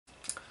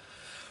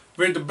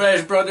We're the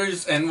Bash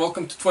Brothers and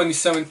welcome to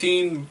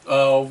 2017.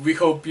 We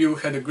hope you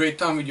had a great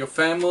time with your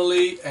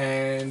family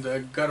and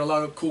got a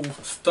lot of cool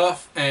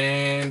stuff,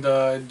 and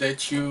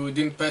that you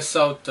didn't pass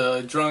out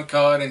drunk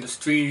out in the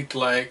street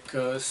like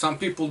some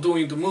people do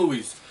in the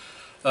movies.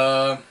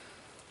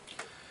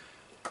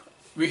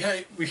 We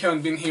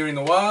haven't been here in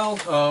a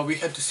while. We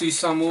had to see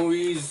some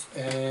movies,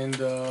 and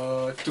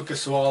it took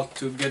us a while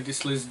to get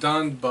this list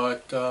done,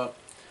 but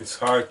it's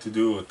hard to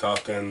do a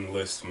top 10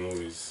 list of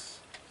movies.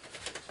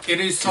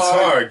 It's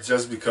hard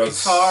just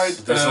because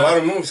there's a lot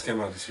of movies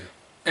came out this year.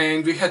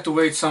 And we had to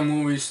wait some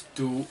movies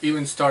to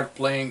even start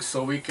playing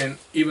so we can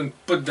even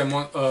put them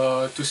on,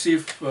 to see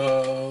if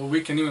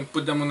we can even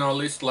put them on our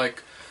list,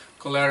 like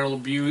Collateral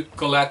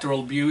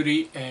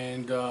Beauty,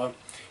 and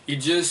it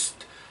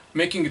just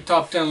making a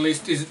top 10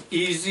 list is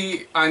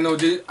easy. I know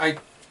I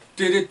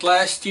did it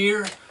last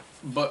year,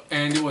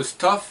 and it was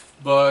tough,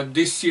 but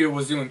this year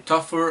was even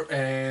tougher,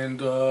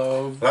 and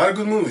a lot of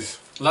good movies.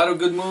 A lot of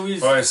good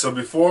movies. Alright, so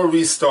before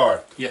we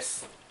start,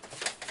 yes,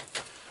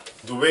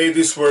 the way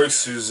this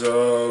works is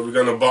we're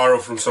gonna borrow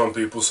from some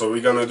people. So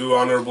we're gonna do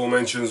honorable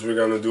mentions, we're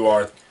gonna do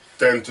our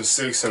 10 to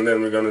 6, and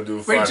then we're gonna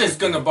do 5. We're just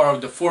gonna borrow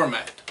the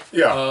format.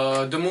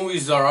 Yeah. The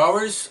movies are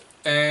ours,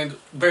 and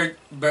bear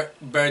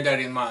that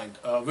in mind.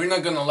 We're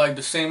not gonna like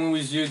the same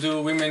movies you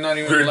do. We may not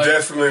even We're like...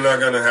 definitely not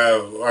gonna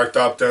have our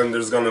top 10.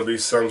 There's gonna be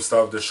some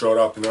stuff that showed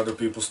up in other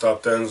people's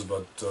top 10s,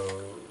 but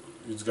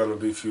it's gonna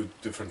be a few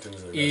different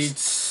things, I guess.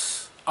 It's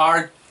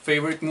our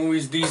favorite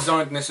movies. These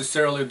aren't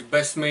necessarily the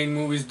best made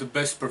movies, the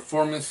best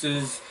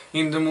performances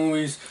in the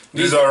movies.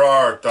 These are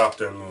our top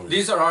 10 movies.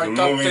 These are our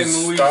top 10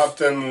 movies. Top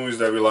 10 movies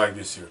that we like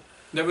this year.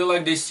 That we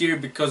like this year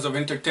because of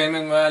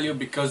entertainment value,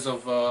 because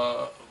of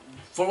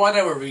for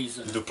whatever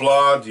reason. The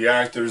plot, the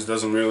actors,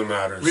 doesn't really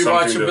matter.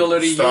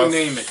 Rewatchability, you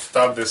name it.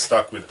 Stuff that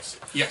stuck with us.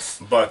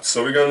 Yes. But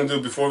so we're gonna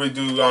do, before we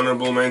do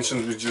honorable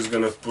mentions, we're just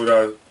gonna put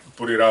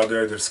it out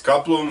there. There's a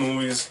couple of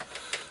movies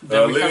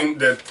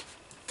that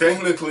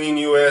technically in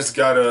US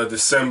got a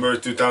December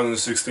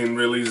 2016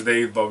 release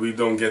date, but we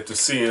don't get to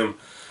see them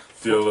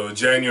till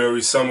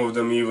January. Some of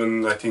them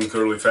even, I think,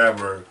 early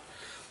February.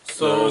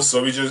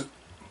 So we just,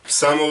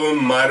 some of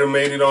them might have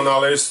made it on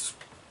our list.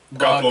 A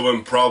couple of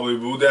them probably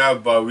would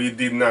have, but we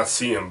did not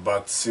see them.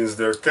 But since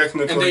they're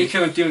technically... And they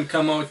haven't even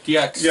come out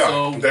yet. Yeah,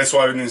 so that's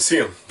why we didn't see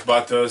them.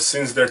 But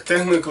since they're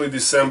technically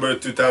December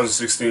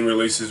 2016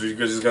 releases, we're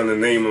just gonna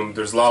name them.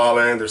 There's La La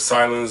Land, there's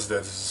Silence,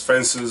 there's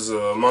Fences,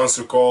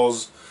 Monster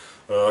Calls,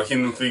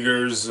 Hidden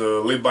Figures,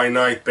 Live by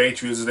Night,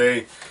 Patriots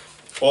Day.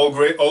 All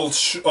great, all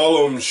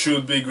of them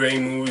should be great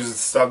movies.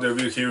 Stuff that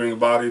we're hearing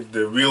about it,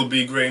 they will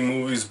be great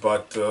movies,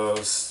 but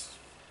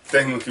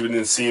technically we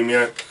didn't see them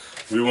yet.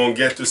 We won't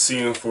get to see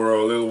them for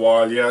a little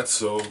while yet,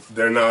 so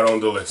they're not on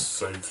the list.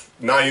 So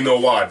now you know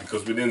why,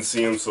 because we didn't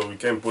see them, so we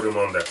can't put them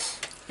on there.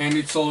 And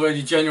it's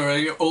already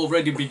January,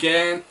 already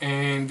began,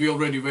 and we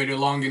already waited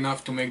long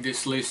enough to make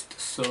this list.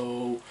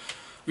 So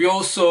we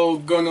also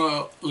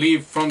gonna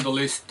leave from the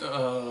list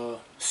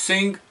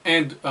Sing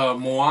and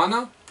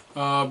Moana,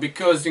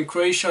 because in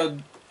Croatia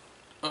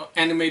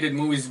animated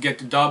movies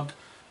get dubbed,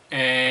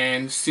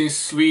 and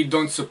since we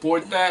don't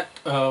support that,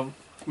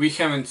 we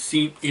haven't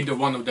seen either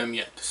one of them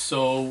yet.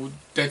 So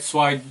that's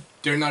why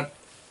they're not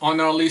on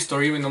our list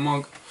or even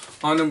among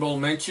honorable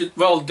mentions.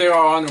 Well, there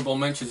are honorable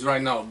mentions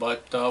right now,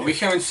 but we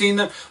haven't seen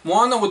them.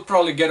 Moana would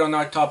probably get on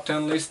our top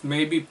 10 list,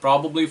 maybe,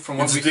 probably, from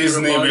what we hear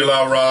about it. Disney, we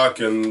love rock,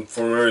 and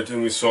from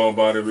everything we saw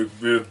about it,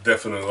 we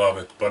definitely love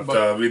it.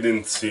 But we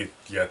didnidn't see it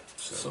yet.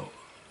 So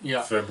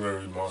yeah,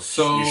 February, March.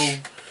 So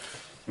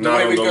the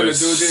way we're gonna do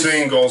this.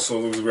 Sing also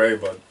looks great,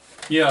 but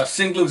yeah,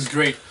 Sing looks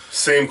great.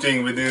 Same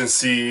thing, we didn't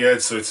see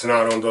yet, so it's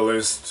not on the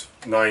list.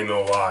 Now you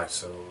know why.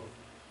 So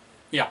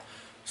yeah.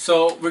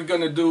 So we're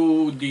gonna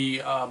do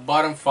the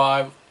bottom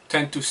 5,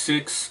 10 to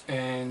 6,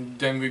 and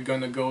then we're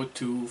gonna go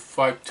to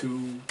 5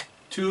 to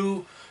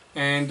 2,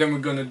 and then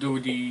we're gonna do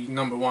the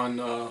number 1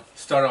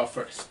 start off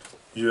first.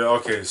 Yeah,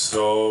 okay,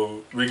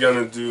 so we're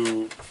gonna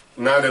do,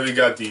 now that we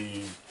got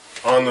the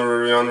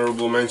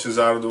honorable mentions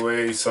out of the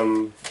way,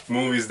 some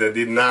movies that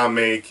did not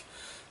make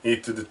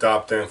it to the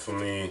top 10 for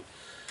me.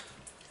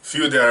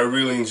 Few that I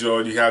really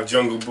enjoyed. You have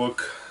Jungle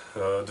Book,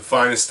 The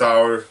Finest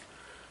Hour,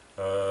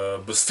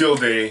 Bastille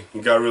Day.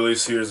 It got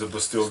released here as a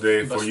Bastille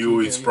Day. For you,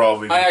 it's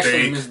probably The I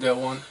actually Take. missed that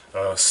one.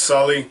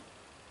 Sully.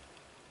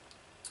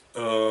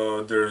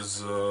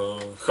 There's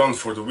Hunt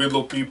for the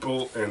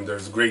Wilderpeople, and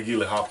there's Great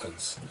Gilly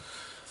Hopkins.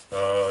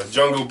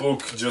 Jungle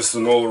Book, just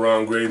an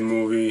all-around great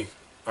movie.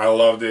 I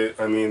loved it.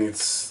 I mean,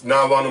 it's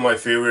not one of my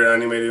favorite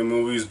animated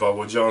movies, but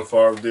what Jon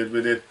Favreau did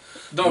with it,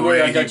 Don't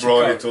worry, I got he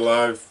brought it to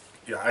life,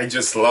 yeah, I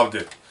just loved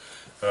it.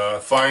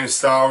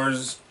 Finest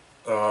Hours,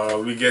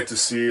 we get to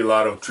see a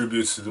lot of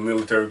tributes to the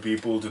military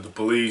people, to the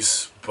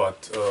police,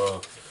 but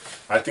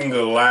I think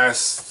the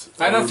last...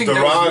 I don't think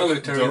there was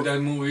military in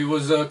that movie, it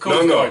was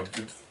Coast Guard.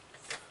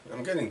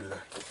 I'm getting to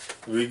that.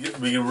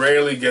 We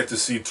rarely get to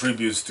see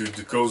tributes to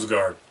the Coast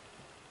Guard.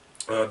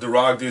 The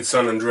Rock did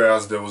San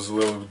Andreas. There was a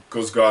little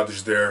Coast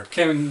Guardish there.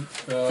 Kevin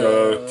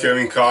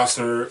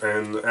Costner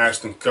and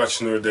Ashton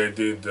Kutcher, they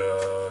did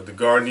The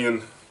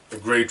Guardian, a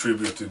great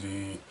tribute to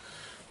the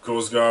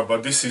Coast Guard.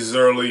 But this is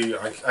early.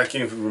 I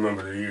can't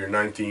remember the year,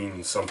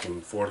 19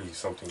 something, 40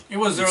 something. It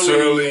was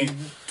early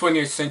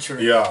 20th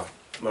century. Yeah,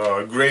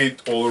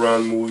 great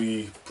all-around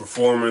movie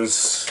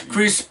performance.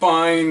 Chris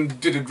Pine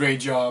did a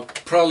great job.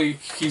 Probably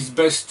his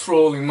best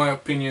role, in my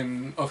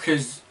opinion, of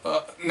his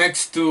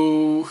next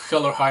to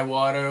Hell or High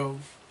Water,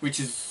 which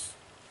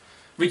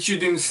you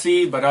didn't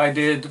see, but I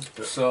did.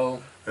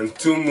 So. And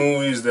two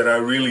movies that I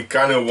really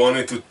kind of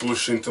wanted to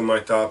push into my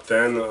top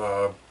 10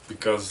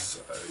 because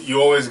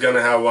you always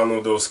gonna have one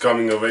of those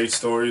coming-of-age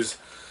stories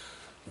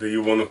that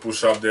you want to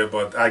push up there,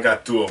 but I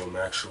got two of them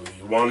actually.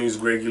 One is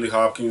Gilly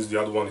Hopkins, the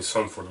other one is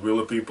Hunt for the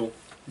Wilderpeople.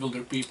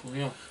 Wilderpeople,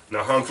 yeah.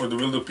 Now Hunt for the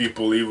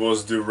Wilderpeople, he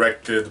was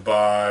directed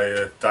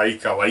by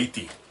Taika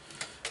Waititi,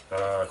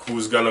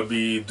 who's gonna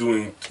be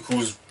doing,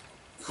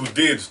 who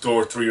did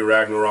Thor 3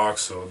 Ragnarok,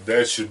 so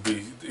that should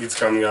be, it's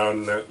coming out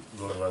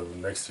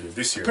next year,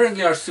 this year.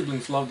 Apparently our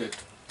siblings loved it.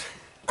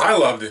 I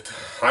loved it.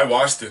 I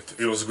watched it.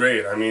 It was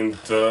great. I mean,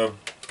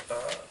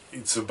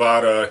 it's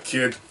about a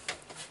kid,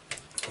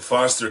 a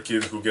foster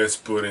kid who gets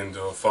put into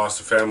a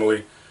foster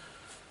family.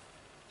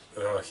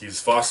 His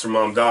foster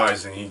mom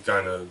dies and he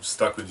kind of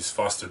stuck with his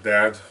foster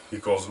dad. He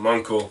calls him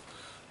uncle,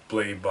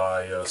 played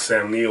by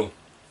Sam Neill.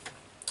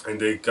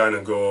 And they kind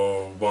of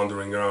go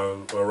wandering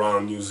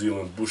around New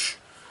Zealand bush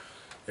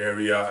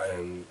area,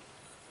 and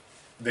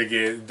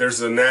there's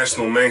a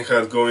national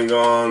manhunt going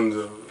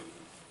on.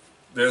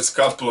 There's a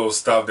couple of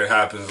stuff that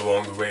happens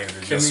along the way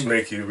that just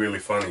make it really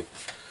funny.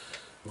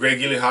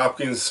 Gilly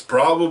Hopkins,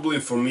 probably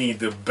for me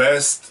the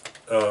best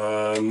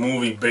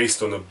movie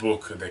based on a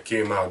book that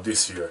came out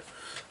this year.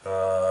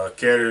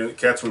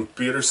 Catherine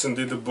Peterson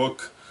did the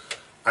book.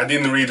 I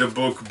didn't read the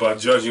book, but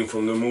judging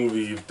from the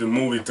movie, if the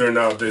movie turned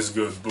out this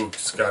good, book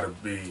it's gotta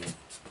be,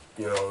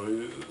 you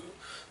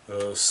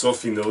know,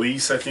 Sophie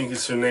Nelise, I think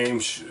is her name,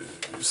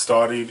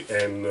 started,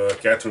 and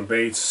Catherine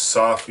Bates,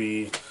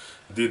 Sophie,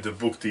 did The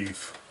Book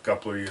Thief a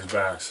couple of years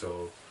back,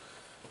 so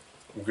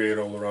great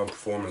all-around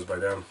performance by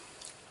them.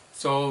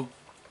 So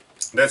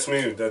that's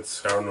me,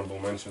 that's honorable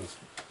mentions.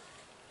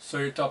 So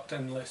your top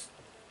 10 list,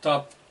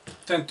 top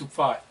 10 to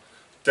 5.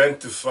 10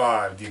 to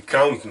 5, The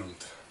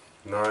Accountant.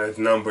 Now at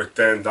number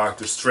 10,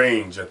 Doctor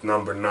Strange at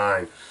number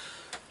 9,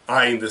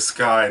 Eye in the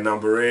Sky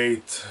number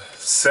 8,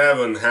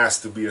 7 has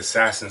to be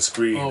Assassin's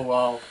Creed. Oh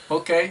wow,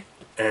 okay.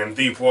 And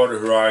Deepwater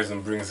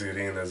Horizon brings it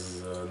in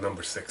as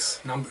number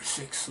 6. Number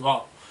 6,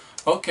 wow.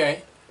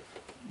 Okay.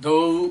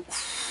 Though,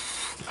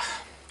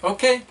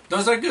 okay,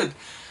 those are good.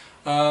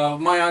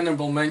 My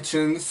honorable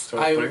mentions. So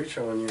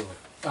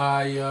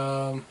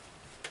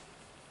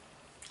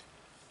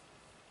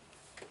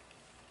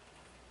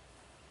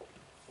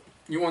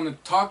you want to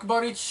talk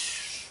about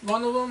each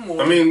one of them?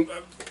 Or? I mean,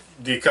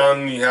 The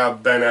Accountant, you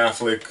have Ben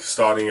Affleck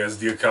starting as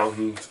the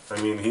accountant.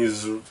 I mean,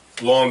 he's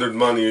laundered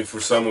money for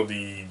some of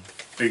the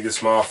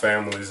biggest mob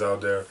families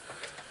out there.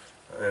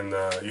 And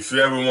if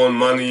you ever want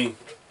money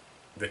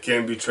that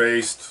can be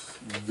traced,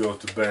 you go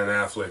to Ben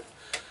Affleck.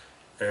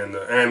 And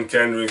Anne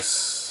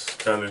Kendrick's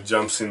kind of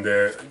jumps in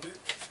there.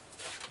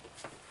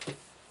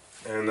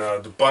 And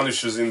The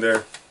Punisher's in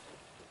there.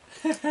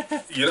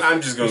 I'm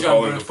just going to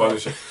call him The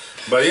Punisher.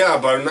 But yeah,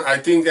 but I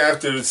think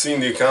after seeing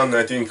The Accountant,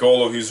 I think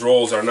all of his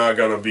roles are not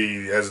gonna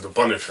be as The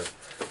Punisher,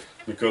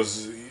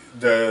 because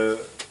I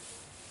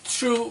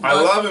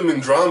love him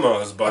in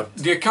dramas, but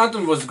The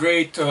Accountant was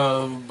great,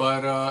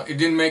 but it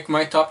didn't make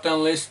my top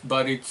 10 list.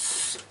 But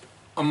it's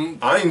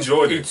I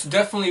enjoyed it. It's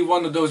definitely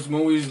one of those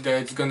movies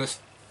that's gonna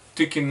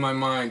stick in my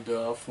mind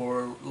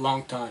for a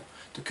long time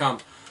to come.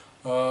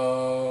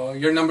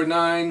 Your number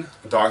 9,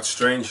 Doctor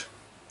Strange.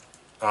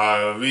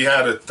 We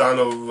had a ton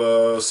of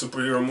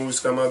superhero movies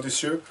come out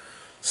this year.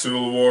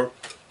 Civil War,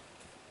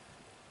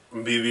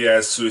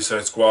 BVS,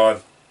 Suicide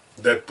Squad,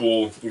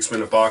 Deadpool,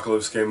 X-Men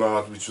Apocalypse came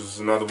out, which was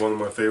another one of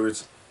my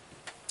favorites.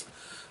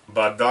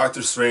 But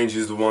Doctor Strange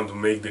is the one to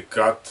make the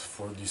cut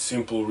for the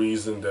simple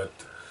reason that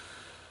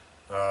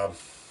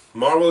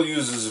Marvel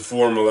uses a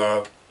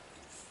formula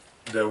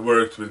that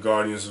worked with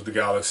Guardians of the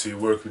Galaxy,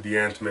 worked with the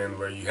Ant-Man,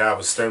 where you have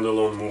a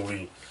standalone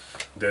movie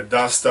that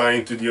does tie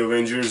into the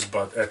Avengers,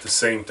 but at the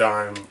same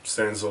time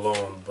stands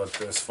alone.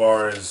 But as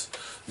far as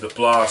the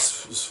plot,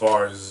 as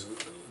far as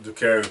the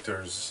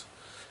characters,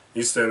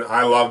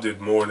 I loved it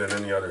more than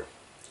any other.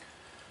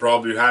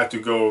 Probably had to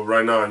go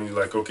right now and you're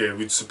like, okay,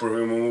 which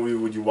superhero movie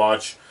would you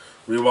watch?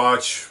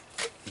 Rewatch?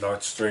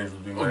 Doctor Strange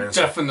would be my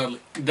answer.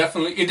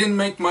 Definitely. It didn't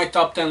make my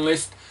top 10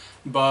 list,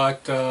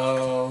 but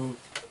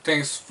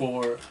thanks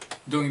for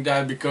doing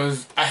that,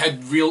 because I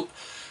had real...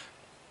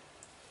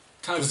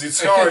 Because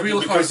it's hard,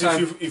 because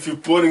if you're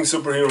putting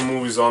superhero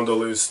movies on the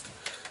list,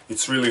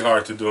 it's really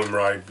hard to do them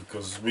right,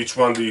 because which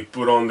one do you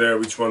put on there,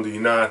 which one do you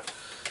not?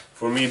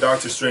 For me,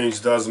 Doctor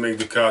Strange does make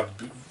the cut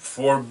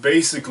for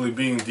basically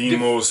being the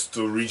most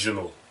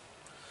original.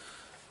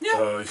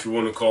 Yeah. if you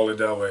want to call it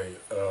that way.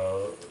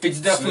 It's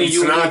definitely It's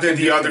unique not that and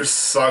the different. others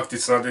sucked.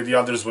 It's not that the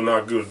others were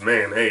not good.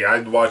 Man, hey,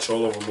 I'd watch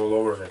all of them all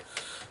over again.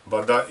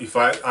 But if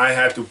I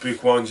had to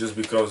pick one, just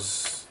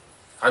because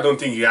I don't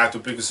think you have to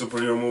pick a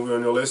superhero movie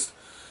on your list.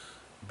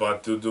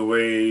 But the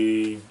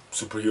way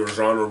superhero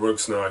genre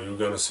works now, you're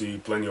gonna see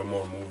plenty of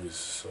more movies.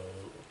 So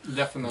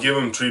Definitely. give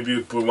him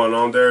tribute, put one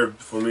on there.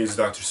 For me, it's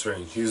Doctor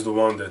Strange. He's the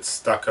one that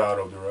stuck out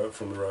of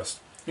from the rest.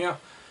 Yeah.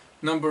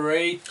 Number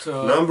 8.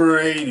 Number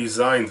 8 is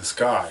Eye in the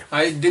Sky.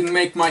 I didn't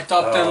make my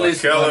top 10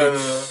 list.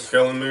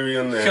 Helen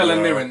Mirren. And,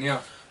 Helen Mirren,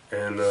 yeah.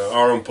 And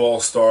Aaron Paul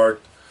starred.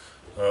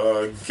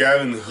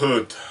 Gavin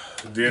Hood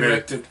did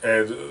Directed. it.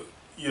 And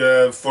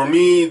yeah, for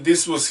me,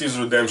 this was his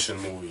redemption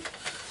movie.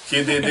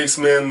 He did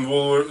X-Men,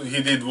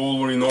 he did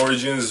Wolverine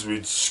Origins,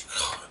 which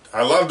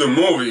I love the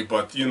movie,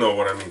 but you know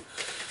what I mean.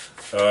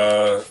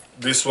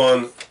 This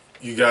one,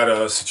 you got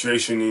a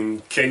situation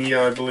in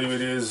Kenya, I believe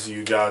it is.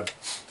 You got.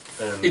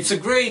 It's a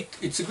great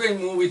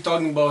movie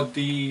talking about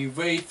the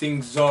way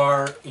things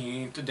are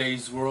in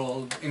today's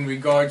world in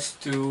regards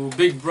to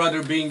Big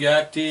Brother being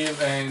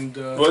active and.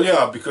 Well,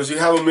 yeah, because you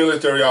have a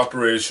military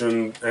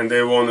operation and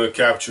they want to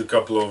capture a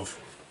couple of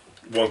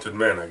wanted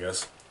men, I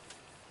guess.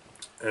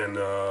 And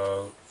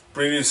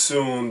pretty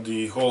soon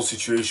the whole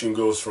situation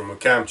goes from a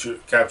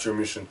capture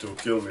mission to a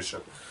kill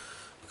mission,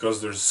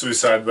 because there's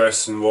suicide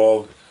vests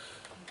involved,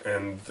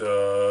 and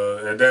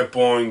at that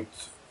point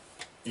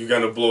you're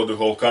gonna blow the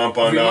whole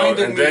compound out,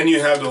 and then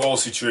you have the whole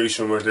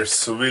situation where there's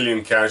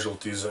civilian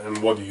casualties,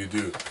 and what do you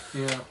do?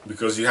 Yeah.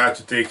 Because you have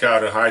to take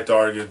out a high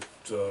target,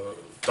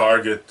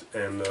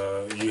 and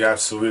you have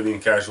civilian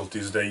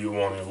casualties that you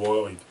want to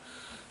avoid.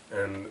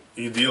 And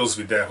he deals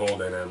with that whole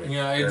dynamic.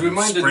 Yeah,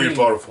 it's pretty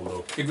powerful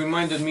though. It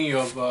reminded me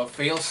of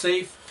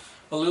Failsafe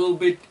a little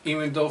bit,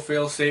 even though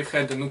Failsafe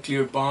had the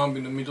nuclear bomb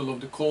in the middle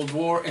of the Cold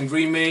War, and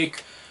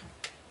Remake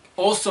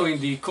also in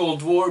the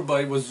Cold War,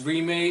 but it was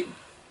remade.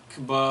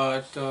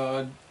 But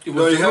it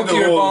was a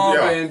nuclear bomb,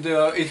 and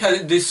it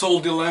had this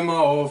whole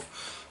dilemma of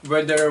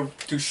whether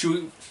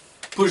to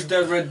push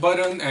that red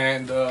button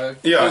and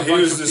yeah,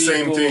 here's the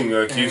same thing.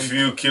 Like if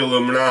you kill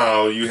them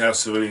now, you have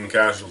civilian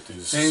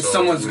casualties, and so,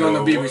 someone's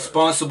gonna be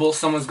responsible.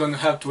 Someone's gonna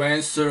have to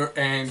answer,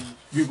 and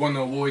we want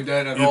to avoid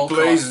that at all costs.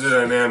 It plays the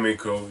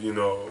dynamic of, you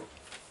know,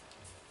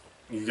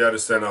 you got to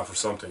stand up for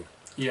something.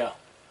 Yeah.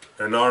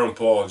 And Aaron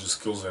Paul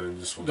just kills it in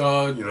this one.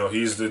 You know,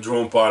 he's the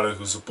drone pilot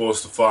who's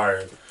supposed to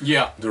fire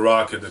the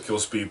rocket that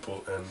kills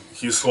people, and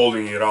he's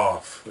holding it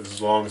off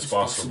as long as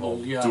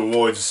possible to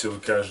avoid the civil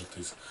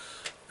casualties.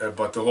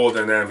 But the whole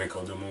dynamic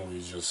of the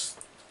movie just,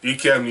 it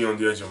kept me on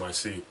the edge of my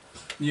seat.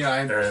 Yeah.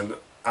 And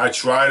I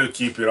try to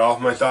keep it off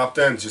my top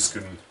 10, just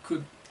couldn't.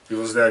 It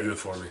was that good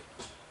for me.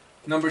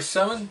 Number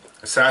 7?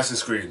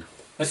 Assassin's Creed.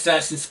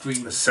 Assassin's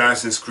Creed.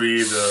 Assassin's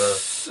Creed.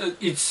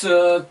 It's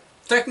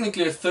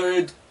technically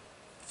a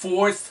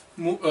fourth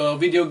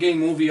video game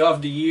movie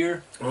of the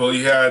year. Well,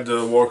 you had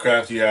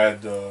Warcraft, you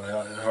had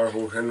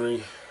Hardcore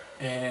Henry.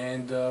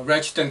 And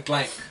Ratchet and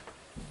Clank.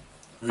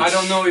 I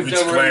don't know if which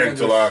they were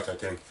clanked a lot, I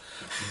think.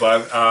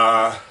 But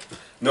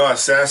no,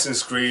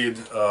 Assassin's Creed,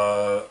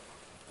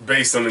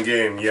 based on the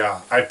game,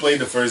 yeah. I played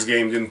the first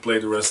game, didn't play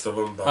the rest of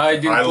them. But I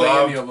didn't play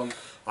any of them.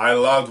 I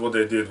loved what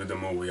they did with the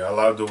movie. I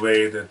loved the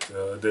way that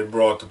they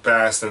brought the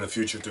past and the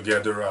future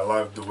together. I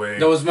loved the way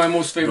that was my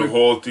most favorite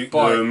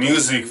part. The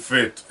music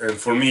fit, and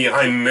for me,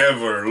 I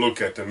never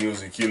look at the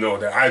music. You know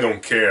that I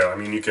don't care. I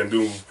mean, you can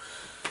do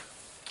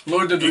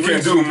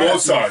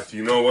Mozart.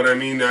 You know what I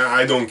mean?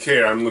 I don't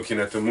care. I'm looking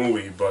at the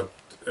movie, but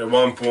at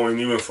one point,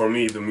 even for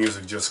me, the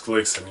music just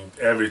clicks. I mean,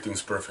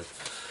 everything's perfect.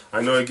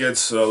 I know it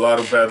gets a lot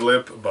of bad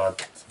lip,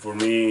 but for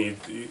me,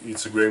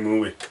 it's a great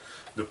movie.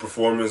 The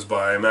performance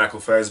by Michael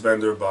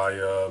Fassbender, by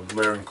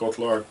Marion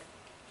Cotillard,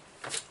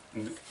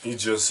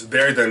 it's just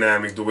their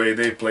dynamic, the way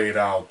they play it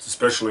out,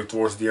 especially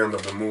towards the end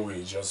of the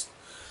movie, just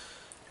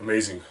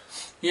amazing.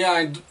 Yeah,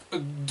 and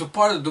the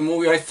part of the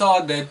movie, I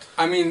thought that,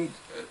 I mean,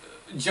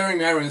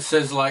 Jeremy Irons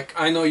says, like,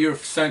 I know you're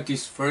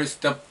scientist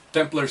first,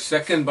 Templar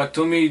second, but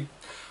to me,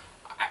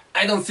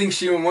 I don't think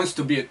she even wants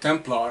to be a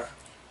Templar.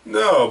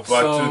 No,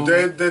 but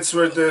so, that's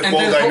where the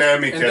whole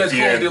dynamic at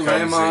the end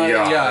comes in.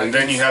 Yeah, and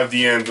then you have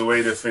the end, the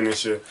way they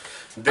finish it.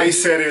 They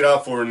set it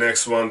up for the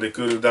next one. They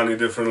could have done it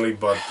differently,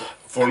 but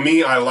for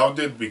me, I loved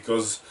it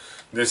because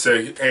they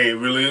say, hey,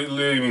 we're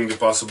leaving the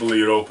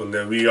possibility open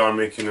that we are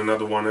making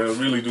another one. I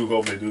really do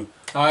hope they do.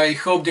 I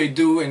hope they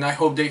do, and I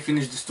hope they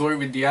finish the story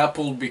with the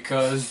apple,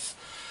 because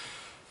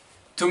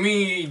to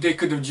me, they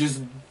could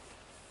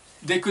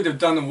have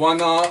done a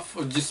one-off,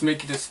 or just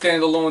make it a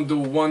standalone, do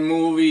one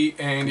movie,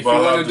 and if you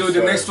want to do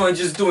the next one,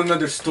 just do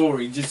another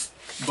story.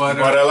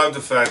 But I love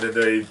the fact that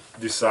they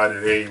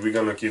decided, hey, we're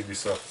gonna keep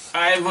this up.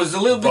 I was a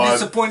little bit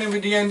disappointed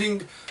with the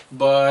ending,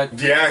 but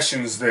the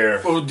action's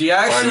there. Oh, the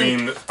action, I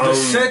mean, the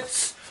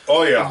sets,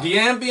 the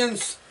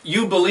ambience.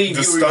 You believe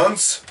the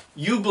stunts.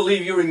 You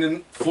believe you're in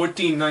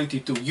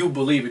 1492. You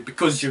believe it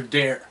because you're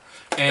there,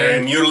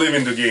 and you're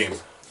living the game.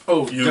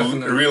 Oh, you're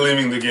definitely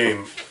reliving the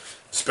game.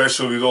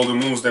 especially with all the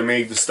moves they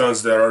make, the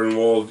stunts that are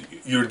involved,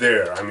 you're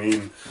there. I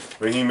mean,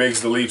 when he makes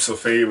the leaps of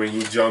faith, when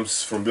he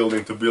jumps from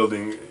building to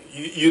building,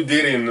 you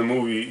did it in the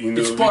movie, in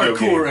the It's video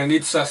game. parkour and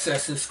it's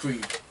Assassin's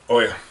Creed. Oh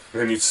yeah,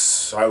 and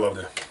I love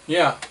that.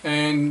 Yeah,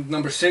 and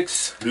number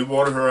 6.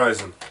 Deepwater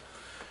Horizon.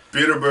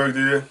 Peter Berg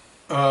did it.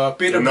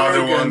 Peter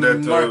Another Berg one and that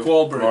Mark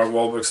Wahlberg. Mark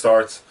Wahlberg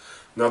starts.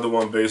 Another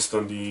one based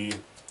on the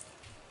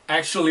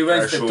Actual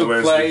events that actual took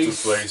events that took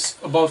place place.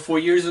 about 4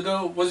 years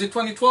ago. Was it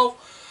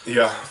 2012?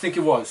 Yeah. I think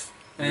it was.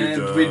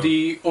 And With, with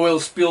the oil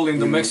spill in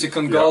the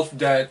Mexican yeah. Gulf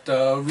that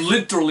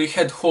literally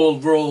had whole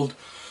world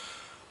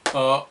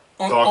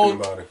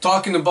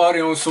talking about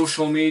it on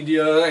social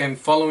media and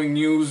following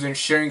news and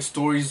sharing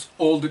stories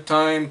all the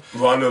time.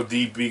 One of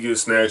the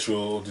biggest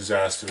natural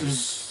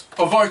disasters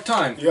of our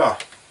time. Yeah.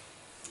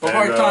 Of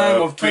our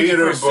time, of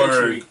 21st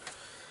century.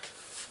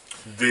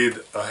 Did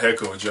a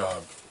heck of a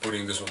job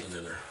putting this one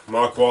together.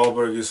 Mark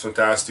Wahlberg is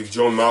fantastic.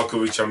 John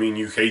Malkovich, I mean,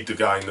 you hate the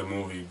guy in the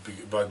movie,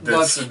 but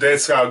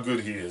that's how good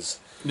he is.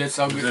 That's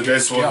how good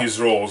That's what his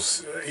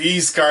roles.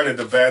 He's kind of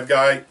the bad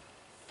guy,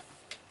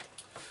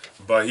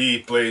 but he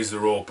plays the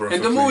role perfectly.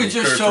 And the movie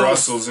just Kurt shows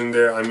Russell's in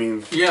there. I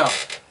mean, yeah.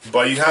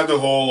 But you have the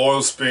whole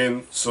oil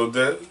spin, so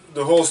the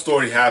whole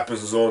story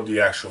happens on the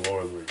actual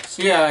oil rigs.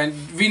 Yeah, and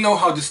we know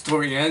how the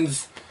story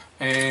ends,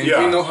 and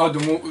we know how the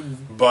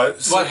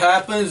what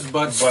happens.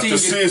 But to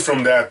see it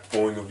from that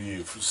point of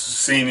view,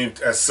 seeing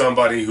it as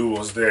somebody who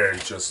was there,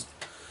 it's just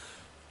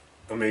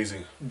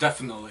amazing.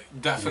 Definitely.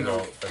 You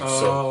know,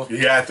 so he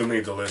had to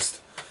make the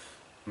list.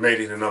 Made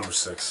it a number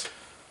 6.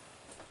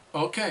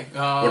 Okay.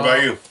 What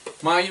about you?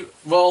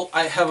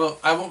 I have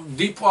a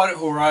Deepwater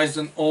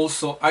Horizon.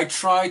 Also, I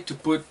tried to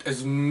put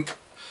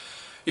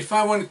if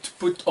I wanted to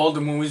put all the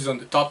movies on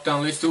the top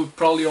 10 list, it would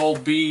probably all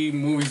be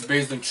movies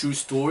based on true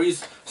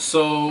stories.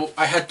 So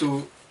I had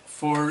to,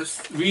 for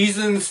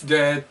reasons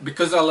that,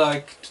 because I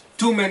liked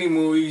too many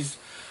movies,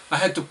 I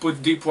had to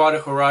put Deepwater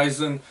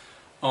Horizon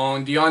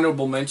on the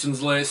honorable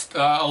mentions list,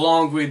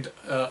 along with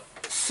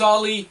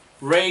Sully,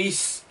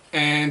 Race,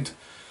 and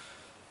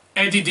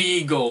Eddie the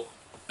Eagle,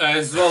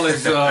 as well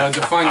as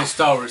The Finest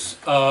Hours.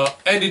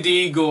 Eddie the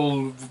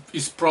Eagle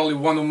is probably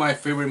one of my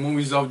favorite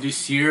movies of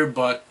this year,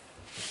 but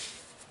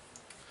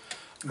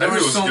there were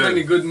so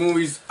many good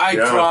movies. I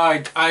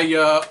cried. I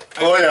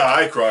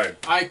cried.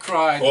 I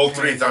cried. All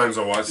 3 times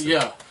I watched it.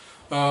 Yeah.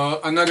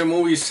 Another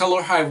movie is Hell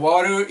or High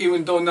Water,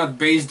 even though not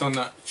based on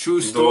a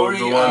true story.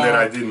 The one that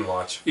I didn't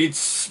watch.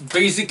 It's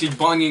basically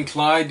Bonnie and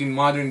Clyde in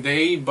modern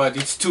day, but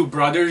it's 2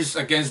 brothers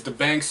against the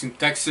banks in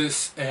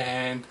Texas,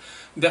 and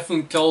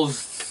definitely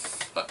tells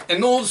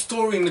an old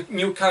story in a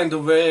new kind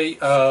of way.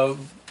 I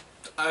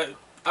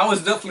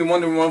was definitely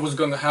wondering what was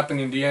going to happen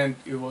in the end.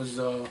 It was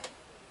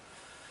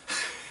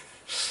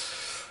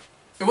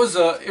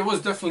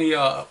definitely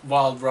a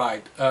wild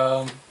ride.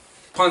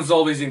 Puns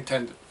always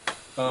intended.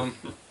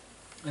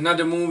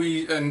 Another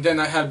movie, and then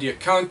I have The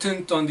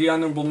Accountant on the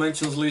honorable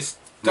mentions list.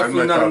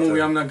 Definitely not a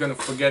movie I'm not gonna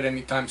forget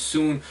anytime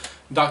soon.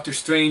 Doctor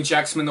Strange,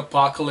 X-Men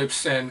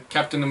Apocalypse, and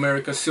Captain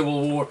America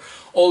Civil War,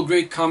 all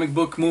great comic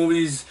book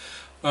movies.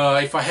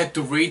 If I had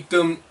to rate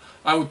them,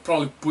 I would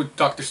probably put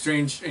Doctor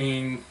Strange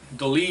in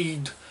the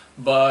lead,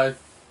 but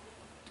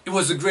it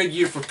was a great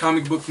year for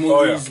comic book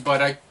movies.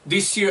 But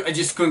this year I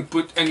just couldn't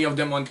put any of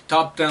them on the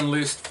top 10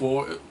 list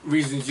for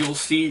reasons you'll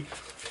see.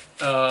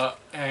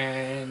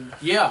 And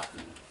yeah.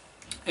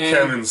 And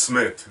Kevin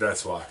Smith,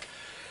 that's why.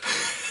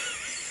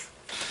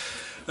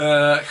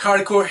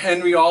 Hardcore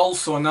Henry,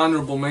 also an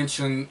honorable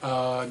mention.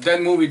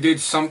 That movie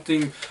did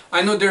something.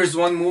 I know there's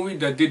one movie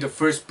that did a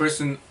first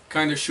person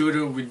kind of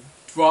shooter with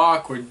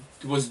Rock, or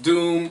it was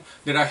Doom,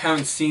 that I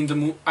haven't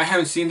seen I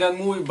haven't seen that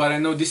movie, but I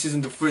know this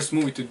isn't the first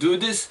movie to do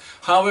this.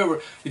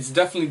 However, it's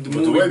definitely the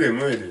movie. The way they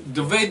made it.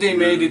 The way they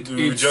made it.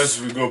 Just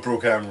with GoPro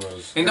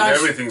cameras. And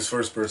everything's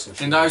first person.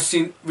 And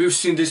we've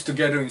seen this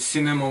together in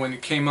cinema when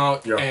it came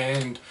out,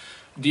 and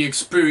the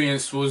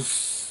experience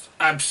was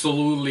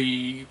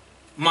absolutely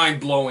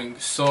mind-blowing.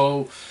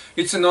 So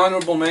it's an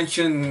honorable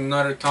mention,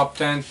 another top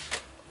 10.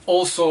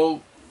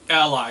 Also,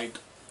 Allied.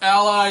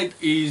 Allied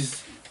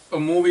is a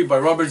movie by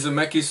Robert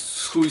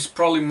Zemeckis, who is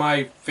probably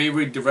my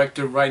favorite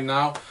director right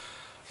now,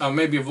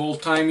 maybe of all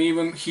time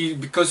even.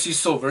 Because he's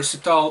so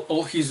versatile,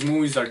 all his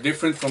movies are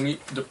different from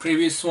the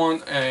previous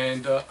one,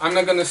 and I'm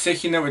not gonna say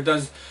he never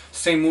does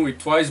same movie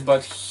twice,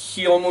 but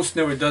he almost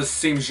never does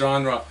same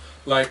genre,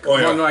 like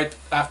one right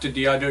after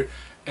the other.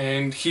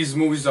 And his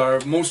movies are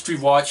mostly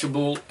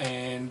watchable,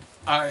 and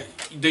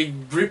they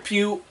grip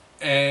you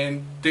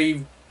and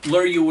they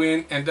lure you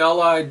in, and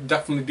Allied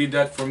definitely did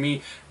that for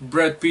me.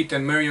 Brad Pitt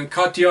and Marion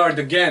Cotillard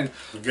again.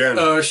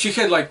 She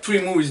had like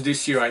 3 movies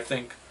this year, I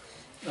think,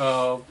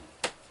 or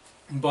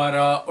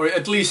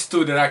at least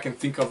 2 that I can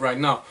think of right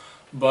now.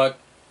 But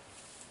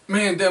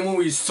man, that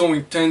movie is so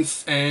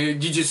intense,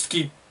 and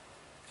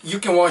you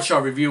can watch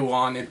our review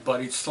on it,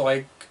 but it's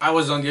like I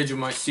was on the edge of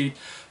my seat.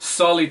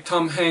 Sully,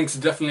 Tom Hanks,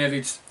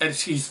 definitely at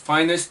his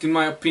finest in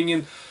my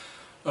opinion.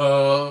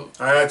 I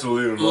had to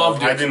leave him.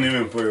 Loved it. I didn't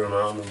even put it on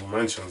honorable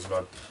mentions,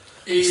 but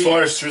As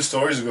far as true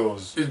stories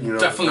goes, It's you know,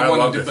 definitely I one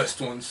of loved the it.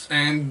 best ones.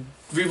 And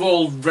we've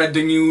all read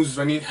the news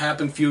when it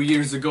happened a few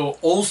years ago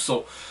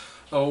also.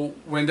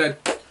 When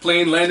that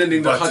plane landed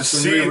in the But to Hudson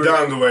see it River.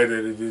 done the way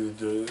that it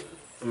did,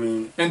 I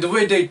mean, And the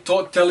way they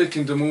tell it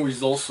in the movie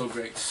is also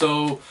great.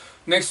 So,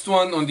 next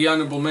one on the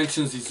honorable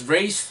mentions is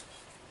Race.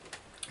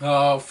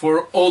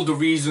 For all the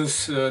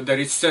reasons that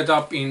it's set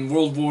up in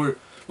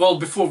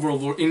before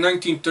World War, in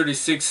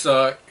 1936,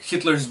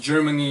 Hitler's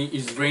Germany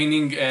is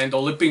reigning and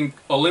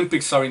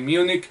Olympics are in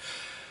Munich.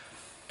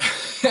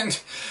 And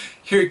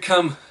here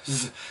comes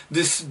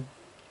this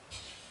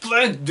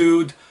black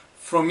dude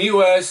from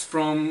US,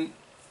 from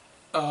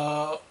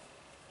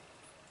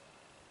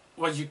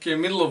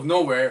middle of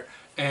nowhere,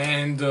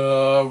 and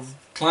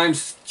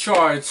climbs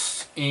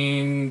charts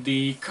in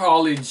the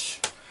college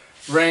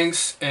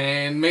ranks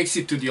and makes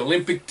it to the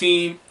Olympic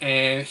team,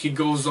 and he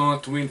goes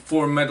on to win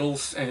 4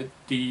 medals at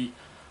the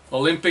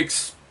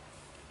Olympics,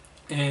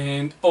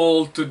 and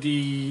all to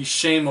the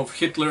shame of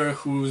Hitler,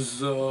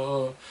 who's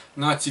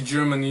Nazi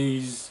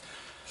Germany's.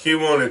 he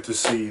wanted to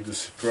see the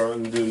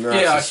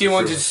Nazi Yeah, he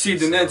wanted to see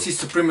the so Nazi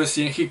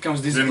supremacy, and here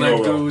comes this didn't black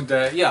go well. dude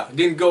that,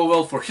 didn't go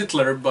well for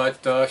Hitler, but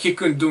he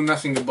couldn't do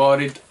nothing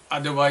about it,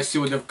 otherwise he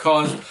would have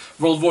caused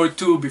World War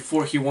II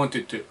before he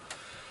wanted to.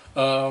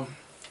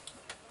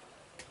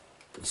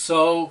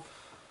 So,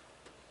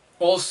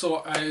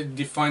 also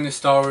the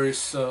finest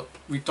hours,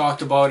 we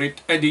talked about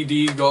it, Eddie the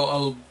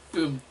Eagle.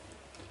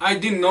 I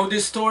didn't know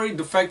this story.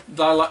 The fact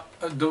that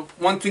the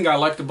one thing I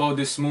liked about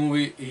this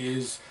movie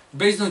is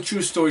based on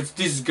true stories.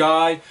 This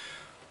guy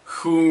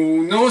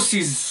who knows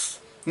he's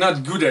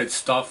not good at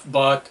stuff,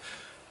 but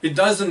it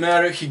doesn't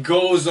matter. He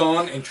goes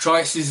on and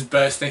tries his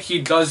best, and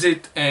he does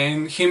it.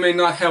 And he may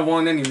not have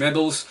won any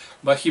medals,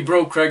 but he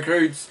broke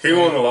records. He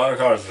won a lot of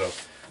cars though.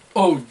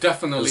 Oh,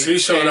 definitely. Because he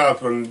showed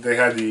up when they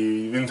had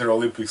the Winter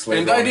Olympics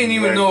later And on I didn't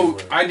in even know.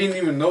 19 I didn't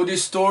even know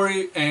this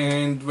story.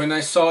 And when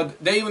I saw,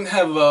 they even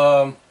have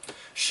a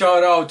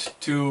shout out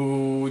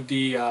to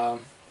the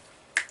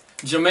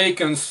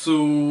Jamaicans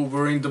who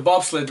were in the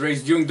bobsled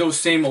race during those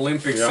same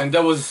Olympics, Yeah. and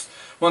that was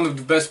one of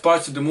the best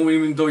parts of the movie,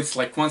 even though it's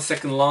like 1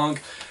 second long.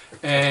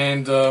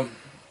 And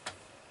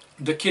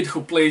the kid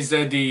who plays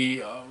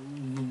Eddie,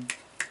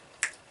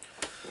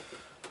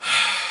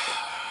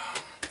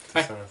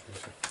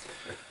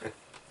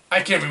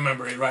 I can't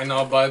remember it right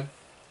now, but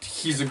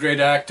he's a great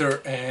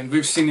actor, and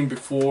we've seen him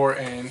before,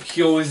 and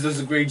he always does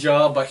a great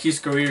job. But his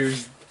career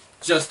is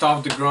just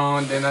off the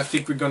ground, and I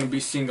think we're gonna be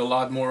seeing a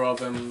lot more of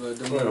him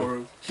the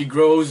more he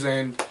grows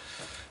and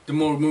the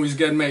more movies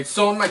get made.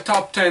 So on my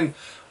top 10,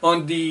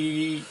 on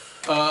the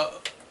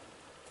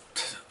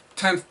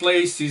 10th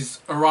place is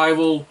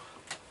Arrival.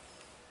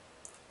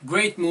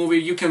 Great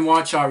movie. You can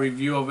watch our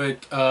review of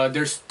it.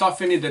 There's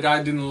stuff in it that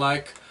I didn't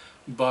like,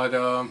 but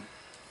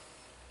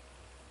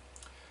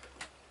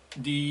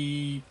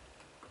the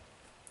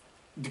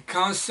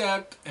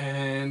concept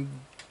and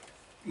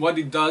what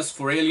it does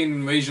for alien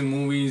invasion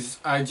movies,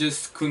 I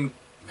just couldn't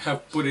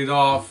have put it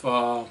off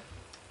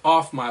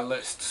my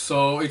list.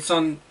 So it's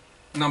on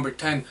number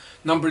 10.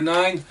 Number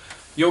 9,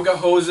 Yoga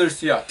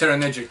Hosers. Yeah,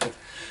 Terran Adjective.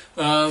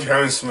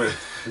 Kevin Smith.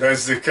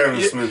 That's the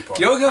Kevin Smith part.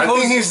 Yoga I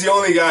think Hosers. he's the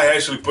only guy who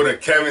actually put a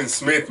Kevin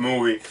Smith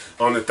movie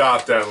on the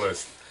top 10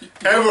 list.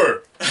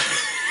 Ever.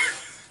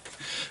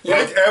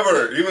 Like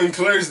ever. Even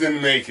Clerks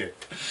didn't make it.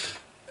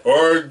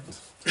 Or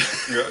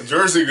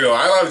Jersey Girl.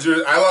 I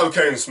love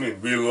Kevin Smith.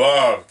 We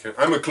love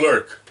I'm a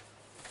clerk.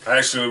 I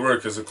actually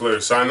work as a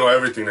clerk, so I know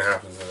everything that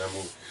happens in that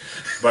movie.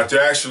 But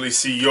to actually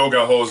see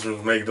Yoga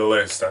Hosers make the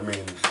list, I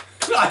mean...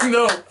 I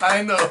know.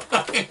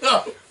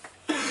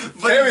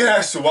 But Kevin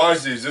has to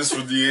watch this just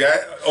for the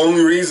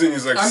only reason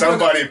is like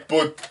somebody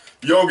put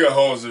Yoga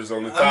Hosers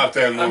on the top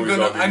 10 movies of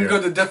the year. I'm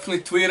gonna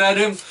definitely tweet at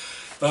him.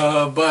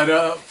 But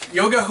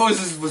Yoga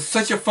Hosers was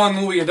such a fun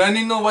movie, and I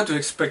didn't know what to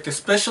expect,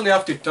 especially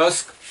after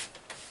Tusk,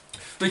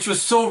 which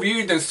was so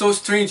weird and so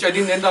strange. I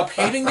didn't end up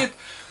hating it,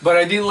 but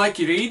I didn't like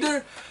it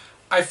either.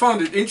 I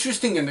found it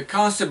interesting, and the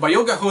concept, but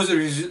Yoga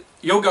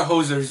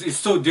Hosers is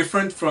so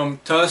different from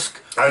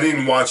Tusk. I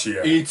didn't watch it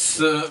yet.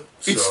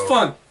 It's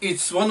fun.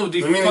 It's one of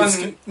the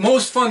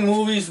most fun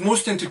movies,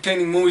 most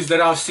entertaining movies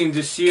that I've seen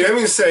this year.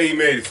 Kevin say he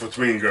made it for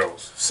twin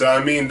girls, so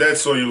I mean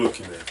that's what you're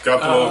looking at.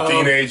 Couple of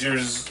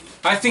teenagers.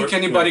 I think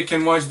anybody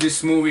can watch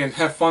this movie and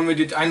have fun with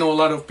it. I know a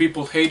lot of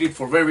people hate it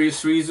for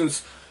various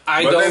reasons.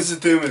 But that's the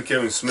thing with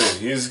Kevin Smith.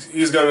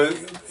 He's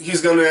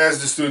gonna ask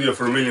the studio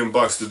for $1 million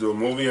to do a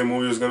movie, and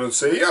movie is gonna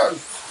say, yeah,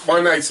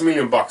 why not? It's $1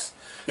 million.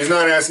 He's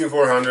not asking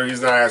for 100.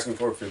 He's not asking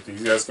for 50.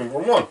 He's asking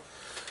for 1.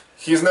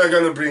 He's not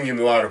gonna bring in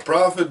a lot of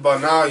profit, but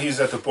now he's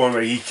at the point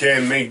where he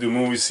can make the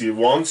movies he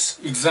wants.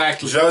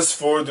 Exactly. Just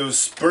for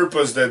this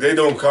purpose that they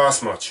don't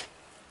cost much.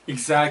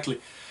 Exactly.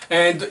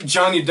 And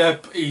Johnny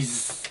Depp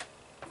is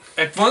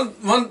at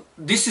one.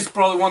 This is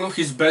probably one of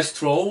his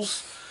best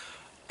roles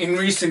in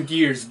recent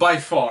years, by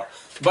far.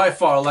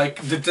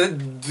 Like the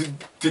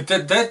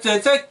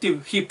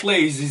detective he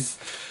plays is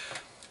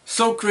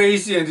so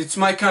crazy, and it's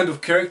my kind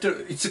of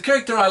character. It's a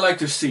character I like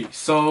to see.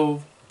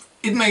 So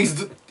it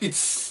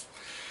makes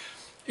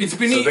It's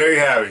been So there you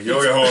have it.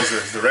 Yoga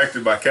Hosers,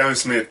 directed by Kevin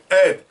Smith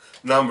at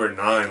number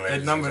 9, ladies.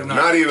 At number and 9.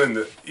 Not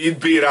even it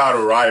beat out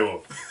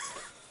Arrival.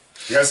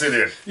 Yes, it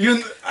did.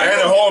 And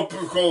a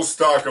whole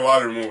stock of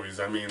other movies.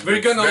 I mean,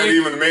 We're gonna didn't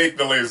even make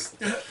the list.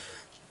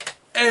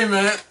 Hey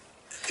man,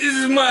 this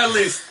is my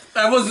list.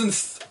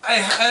 I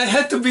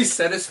had to be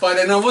satisfied,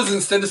 and I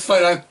wasn't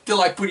satisfied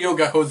until I put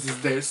Yoga Hoses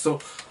there.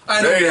 So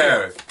I don't There you care.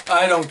 have it.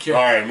 I don't care.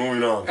 All right,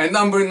 moving on. At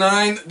number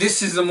 9,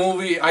 this is a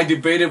movie I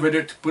debated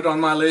whether to put on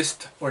my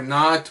list or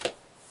not,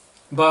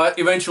 but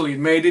eventually it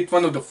made it.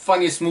 One of the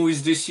funniest movies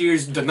this year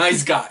is The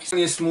Nice Guys.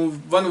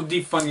 One of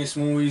the funniest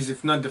movies,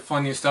 if not the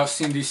funniest, I've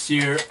seen this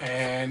year,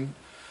 and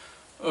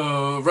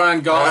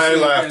Ryan Gosling. I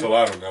laughed a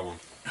lot on that one.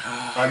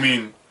 I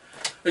mean,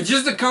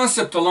 just the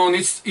concept alone.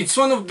 It's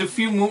one of the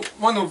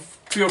one of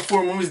 3 or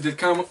 4 movies that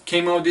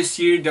came out this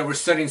year that were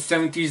set in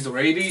 70s or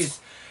 80s,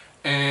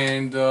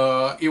 and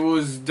it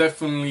was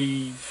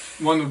definitely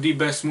one of the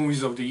best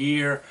movies of the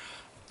year.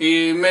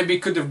 It maybe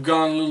could have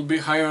gone a little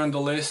bit higher on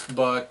the list,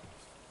 but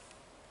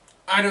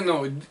I don't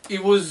know.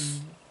 It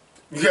was.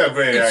 you have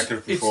great actor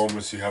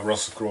performance. You have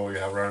Russell Crowe. You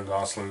have Ryan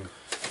Gosling.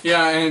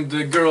 Yeah, and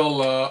the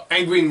girl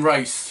Angwin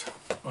Rice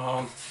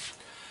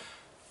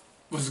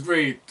was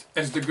great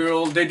as the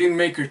girl. They didn't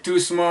make her too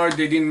smart.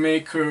 They didn't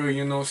make her,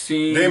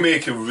 seem. They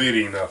make it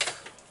witty enough.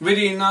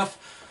 Witty enough.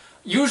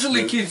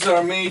 Usually kids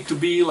are made to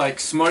be like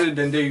smarter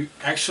than they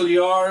actually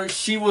are.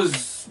 She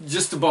was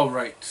just about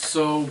right.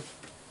 So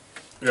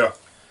Yeah.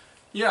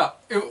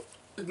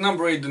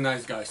 number 8, The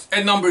Nice Guys.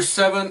 At number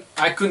 7,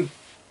 I could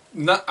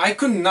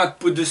not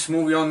put this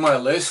movie on my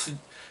list.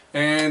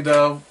 And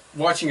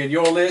watching at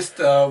your list,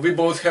 we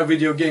both have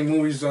video game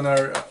movies on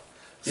our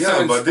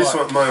Yeah, but this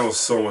spot. one, mine was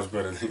so much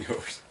better than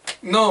yours.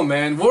 No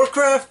man,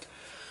 Warcraft.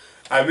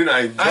 I mean,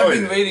 I've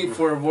been waiting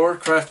for a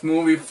Warcraft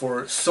movie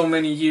for so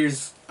many years.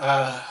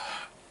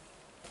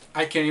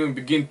 I can't even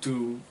begin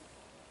to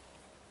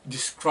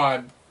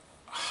describe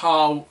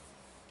how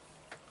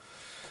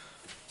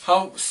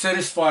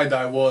satisfied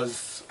I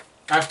was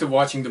after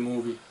watching the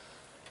movie.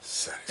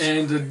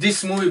 And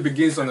this movie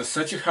begins on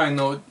such a high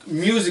note.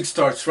 Music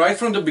starts right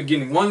from the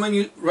beginning.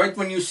 Right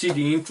when you see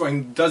the intro, and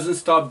it doesn't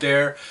stop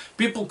there.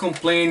 People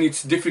complain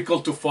it's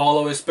difficult to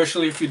follow,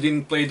 especially if you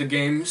didn't play the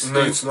games.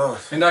 No, it's not.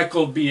 And I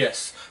call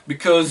BS,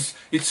 because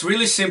it's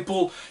really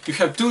simple. You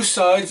have 2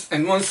 sides, and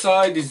one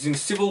side is in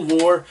civil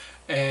war,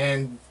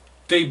 and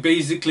they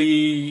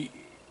basically.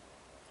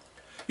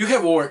 You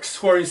have orcs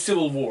who are in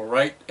civil war,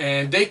 right?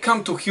 And they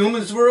come to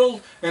humans'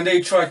 world, and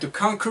they try to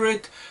conquer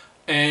it,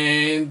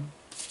 and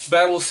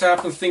battles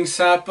happen, things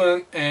happen,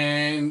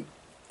 and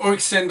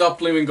orcs end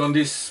up living on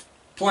this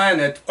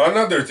planet.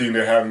 Another thing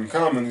they have in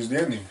common is the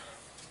ending.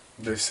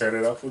 They set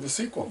it up for the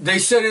sequel. They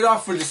set it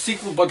up for the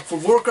sequel, but for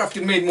Warcraft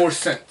it made more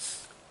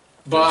sense.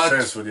 But Makes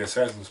sense for the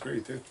Assassin's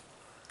Creed too.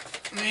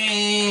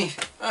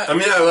 I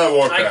mean, I love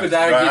Warcraft. I could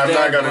argue I'm that,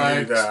 not gonna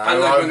give you that. I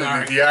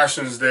love the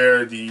actions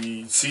there,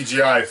 the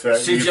CGI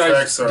effects. The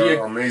effects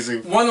are amazing.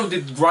 One of the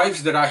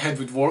gripes that I had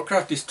with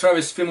Warcraft is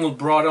Travis Fimmel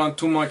brought on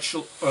too much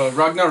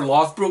Ragnar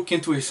Lothbrok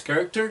into his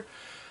character,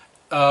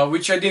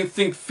 which I didn't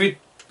think fit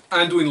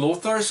Anduin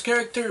Lothar's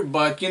character.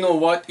 But you know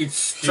what?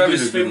 It's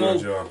Travis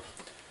Fimmel.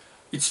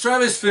 It's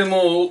Travis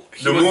Fimmel.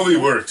 The movie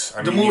works. I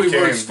mean, the movie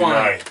works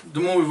fine. It.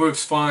 The movie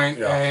works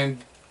fine, and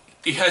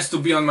it has to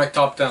be on my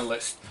top 10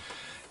 list.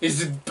 Is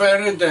it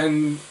better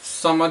than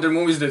some other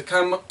movies that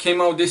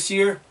came out this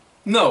year?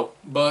 No,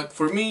 but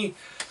for me,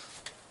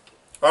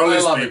 our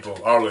list, people,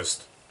 our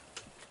list.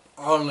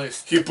 Our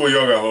list. He put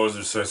Yoga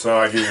Hosers, so it's not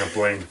like he's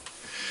playing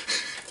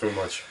too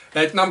much.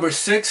 At number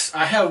 6,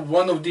 I have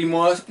one of the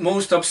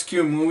most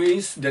obscure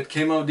movies that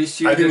came out this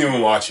year. I didn't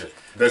even watch it.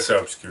 That's how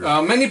obscure.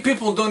 Many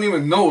people don't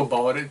even know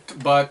about it,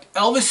 but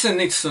Elvis and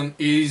Nixon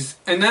is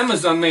an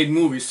Amazon-made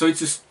movie, so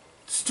it's a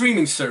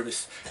streaming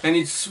service, and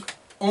it's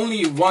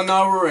only 1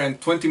 hour and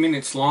 20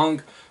 minutes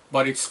long,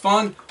 but it's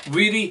fun,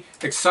 witty,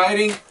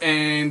 exciting,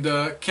 and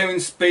Kevin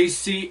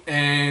Spacey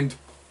and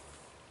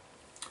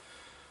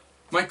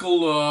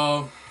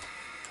Michael.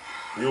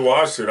 You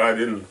watched it, I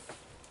didn't.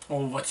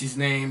 Oh, what's his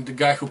name? The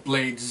guy who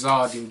played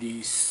Zod in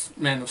the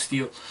Man of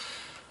Steel.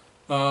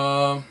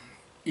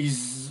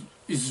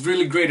 Is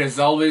really great as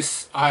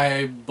Elvis.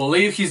 I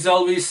believe he's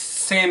Elvis,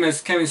 same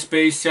as Kevin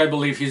Spacey. I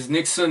believe he's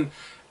Nixon,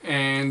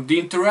 and the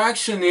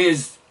interaction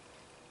is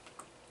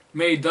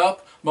made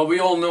up, but we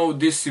all know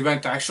this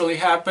event actually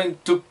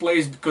happened, took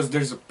place, because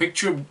there's a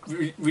picture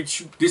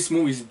which this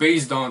movie is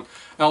based on,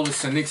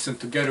 Elvis and Nixon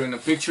together in a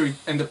picture,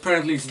 and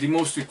apparently it's the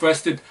most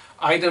requested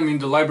item in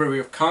the Library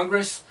of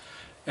Congress,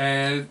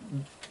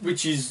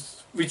 which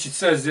it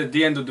says at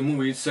the end of the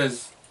movie. It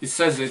says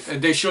it,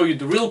 and they show you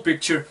the real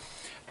picture,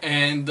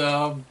 and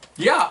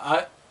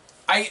yeah,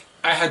 I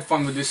had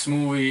fun with this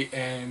movie,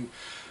 and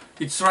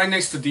it's right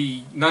next to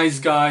The Nice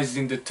Guys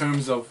in the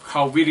terms of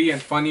how witty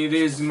and funny it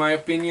is, in my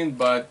opinion,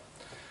 but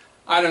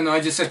I don't know, I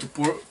just had to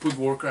put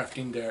Warcraft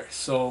in there.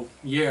 So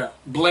yeah,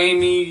 blame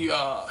me,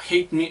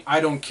 hate me,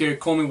 I don't care,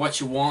 call me what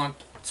you want,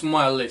 it's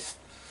my list.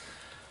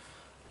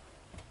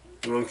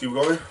 You want to keep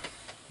going?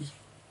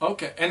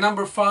 Okay, and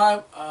number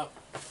 5,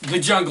 The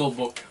Jungle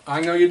Book.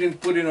 I know you didn't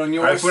put it on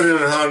yours. I put it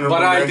in honorable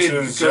but I did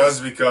mentions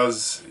just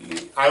because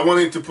I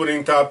wanted to put it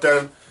in top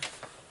 10,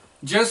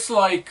 just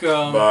like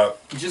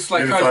but didn't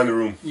find the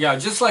room. Yeah,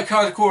 just like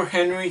Hardcore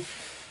Henry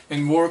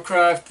and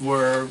Warcraft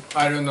were,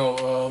 I don't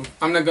know,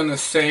 I'm not gonna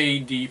say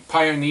the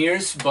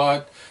pioneers,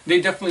 but they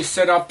definitely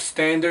set up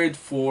standard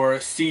for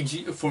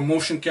for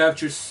motion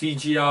capture,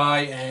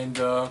 CGI, and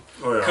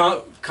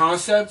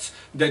concepts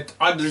that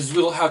others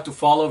will have to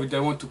follow if they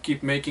want to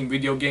keep making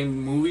video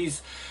game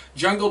movies.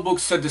 Jungle Book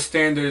set the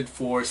standard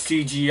for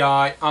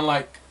CGI,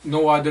 unlike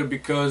no other,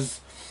 because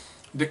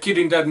the kid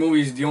in that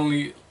movie is the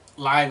only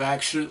live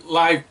action,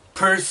 live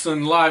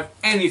person, live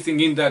anything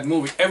in that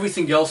movie.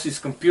 Everything else is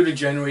computer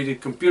generated,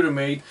 computer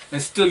made,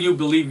 and still you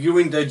believe you're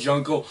in that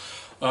jungle,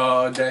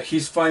 that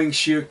he's fighting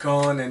Shere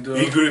Khan, and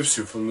he grips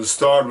you from the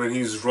start when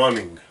he's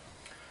running,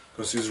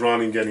 because he's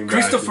running, getting back.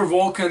 Christopher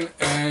Walken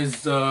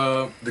as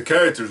the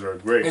characters are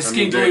great. As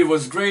King Gilly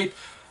was great.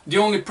 The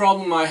only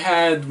problem I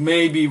had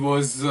maybe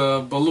was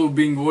Baloo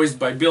being voiced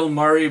by Bill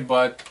Murray,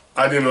 but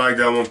I didn't like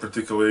that one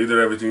particularly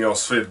either. Everything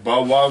else fit.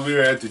 But while we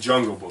were at the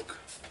Jungle Book,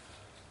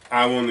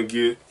 I want to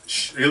get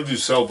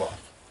Idris Elba.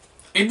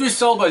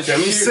 Idris Elba. Can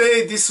we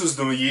say this was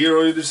the year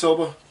of Idris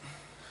Elba?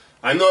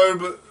 I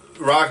know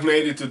Rock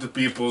made it to the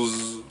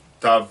people's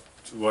top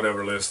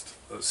whatever list,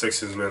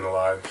 sexiest man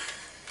alive.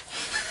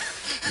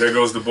 There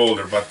goes the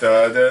boulder. But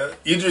the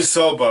Idris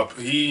Elba,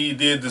 he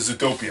did the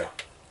Zootopia.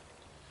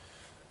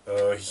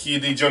 He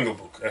did Jungle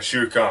Book as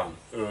Shere Khan.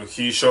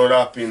 He showed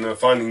up in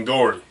Finding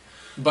Dory.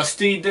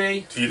 Bastille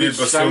Day. He did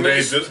Bastille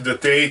Day, the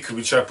Take,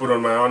 which I put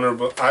on my honor.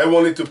 But I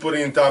wanted to put it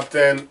in top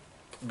 10.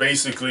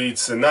 Basically,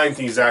 it's a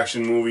 90s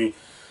action movie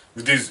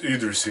with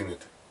Idris in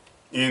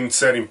it,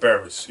 set in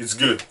Paris. It's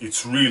good.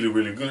 It's really,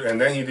 really good. And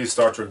then he did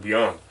Star Trek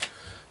Beyond,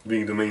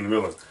 being the main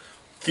villain.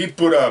 He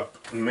put up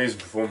amazing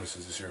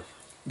performances this year.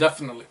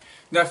 Definitely.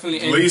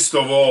 And least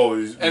of all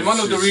is one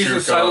of the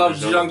reasons I love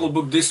Jungle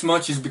Book this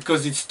much is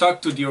because it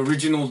stuck to the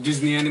original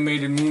Disney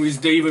animated movies.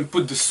 They even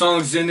put the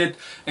songs in it,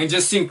 and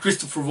just seeing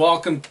Christopher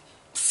Walken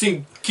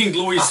sing King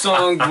Louis'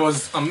 song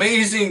was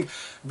amazing.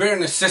 Bare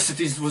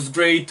Necessities was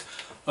great.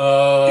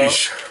 It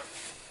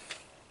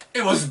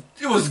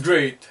was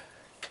great.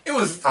 It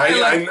was.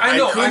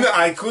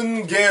 I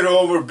couldn't get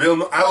over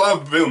Bill. I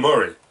love Bill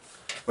Murray.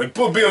 Like,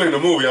 put Bill in the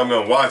movie, I'm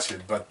gonna watch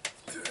it, but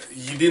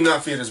he did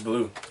not fit as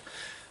Baloo.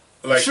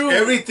 Like, true.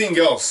 Everything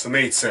else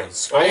made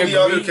sense. All the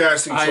other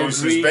casting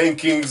choices, Ben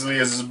Kingsley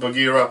as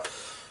Bagheera,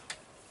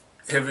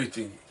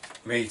 everything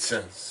made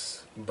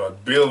sense.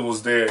 But Bill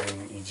was there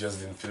and he just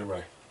didn't fit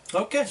right.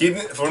 Okay.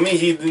 For me,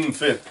 he didn't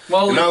fit.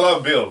 Well, and I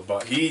love Bill,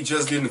 but he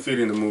just didn't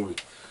fit in the movie.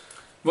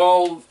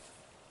 Well,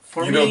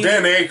 for me...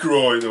 Dan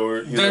Aykroyd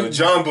or,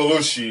 John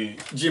Belushi.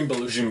 Jim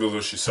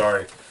Belushi,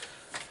 sorry.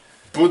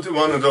 Put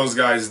one of those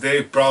guys,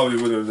 they probably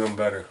would have done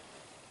better.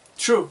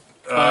 True.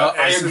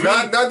 I agree.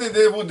 Not that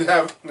they would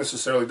have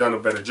necessarily done a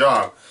better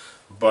job,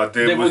 but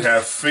they would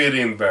have fit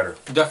in better.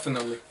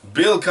 Definitely.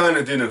 Bill kind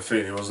of didn't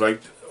fit. It was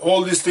like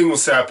all this thing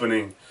was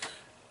happening,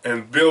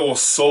 and Bill was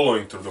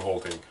soloing through the whole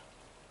thing.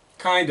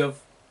 Kind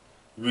of.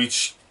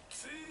 Which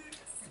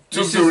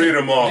took the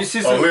rhythm off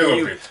a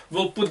little bit.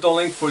 We'll put the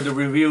link for the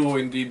review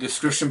in the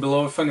description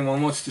below if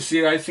anyone wants to see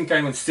it. I think I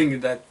even singing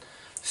that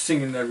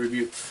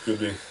review. Could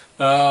be.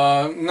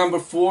 Number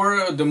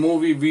 4, the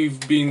movie we've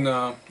been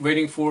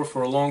waiting for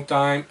a long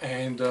time,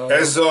 and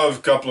as of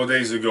a couple of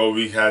days ago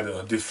we had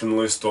a different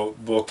list.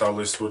 Both our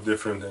lists were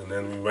different, and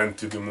then we went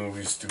to the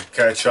movies to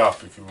catch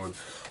up, if you would,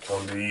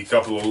 on the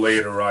couple of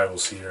late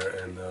arrivals here,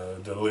 and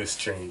the list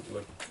changed.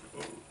 Like,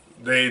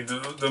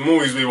 the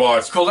movies we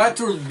watched,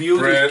 Collateral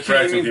Beauty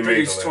came in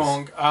pretty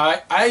strong.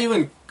 I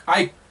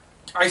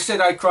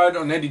said I cried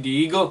on Eddie the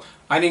Eagle.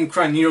 I didn't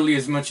cry nearly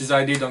as much as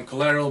I did on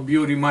Collateral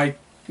Beauty.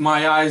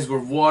 My eyes were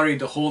watery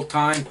the whole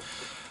time.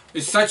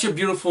 It's such a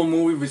beautiful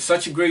movie with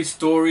such a great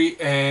story,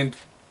 and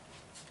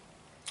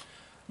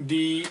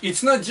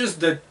it's not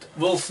just that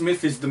Will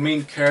Smith is the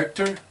main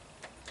character,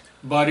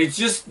 but it's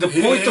just the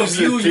point of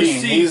view you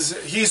see.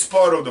 He's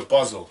part of the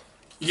puzzle.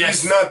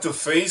 Yes. He's not the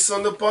face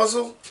on the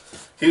puzzle.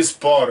 He's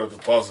part of the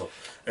puzzle.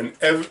 And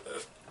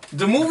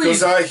the movie.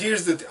 Because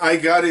I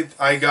got it.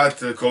 I got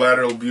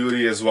Collateral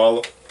Beauty as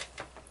well.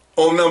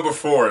 On number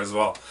 4 as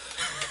well.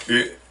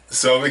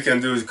 So we can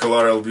do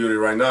Collateral Beauty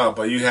right now,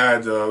 but you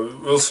had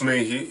Will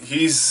Smith.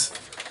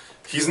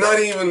 He's not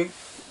even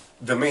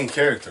the main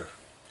character.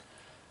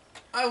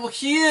 Well,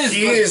 he is.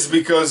 He is,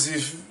 because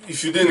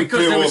if you didn't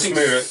play Will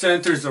Smith,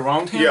 centers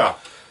around him. Yeah.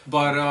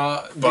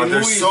 But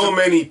there's so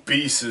many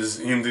pieces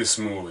in this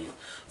movie,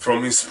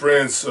 from his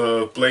friends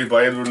played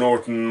by Edward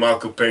Norton,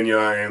 Michael Pena,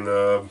 and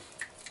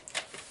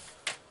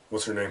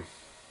what's her name?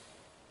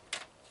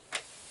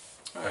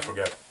 I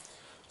forget.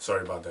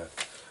 Sorry about that.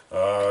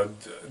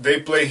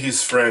 They play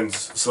his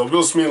friends. So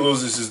Will Smith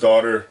loses his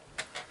daughter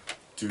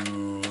to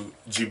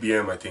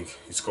GBM, I think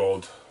it's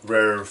called,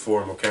 rare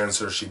form of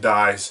cancer. She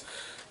dies,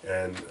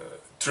 and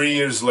 3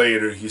 years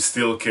later he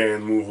still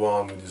can't move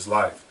on with his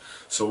life.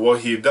 So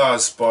what he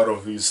does, part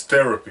of his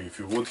therapy, if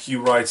you would, he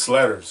writes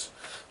letters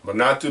but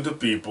not to the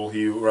people.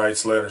 He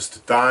writes letters to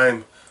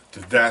time,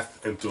 to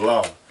death, and to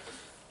love,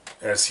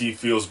 as he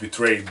feels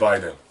betrayed by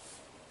them.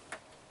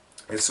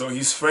 And so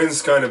his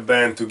friends kind of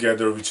band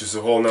together, which is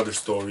a whole nother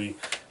story,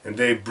 and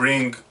they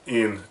bring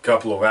in a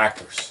couple of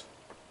actors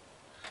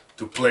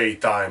to play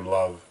time,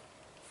 love,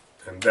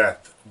 and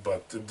death.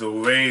 But the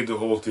way the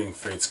whole thing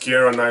fits,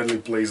 Keira Knightley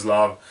plays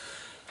love.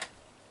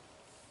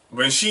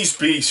 When she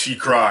speaks, she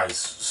cries,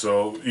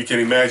 so you can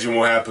imagine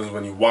what happens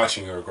when you're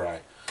watching her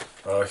cry.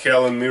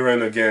 Helen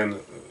Mirren, again,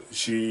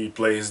 she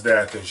plays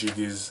death, and she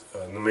does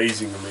an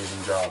amazing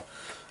job.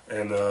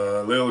 And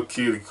a little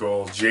kid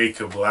called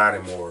Jacob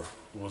Lattimore,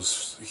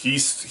 he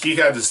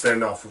had the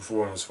standout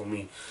performance for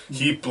me.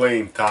 He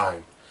playing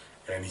time,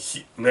 and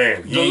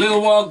the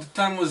little while the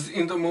time was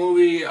in the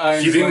movie,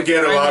 he didn't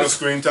get a lot of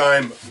screen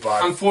time,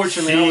 but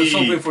unfortunately I was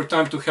hoping for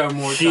time to have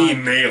more time. He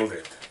nailed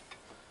it.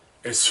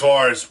 As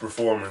far as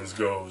performance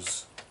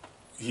goes,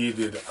 he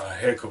did a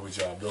heck of a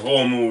job. The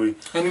whole movie.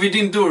 And we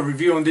didn't do a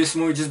review on this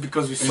movie just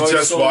because we saw it so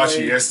just watched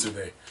it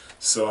yesterday.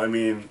 So I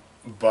mean,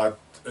 but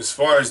as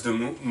far as the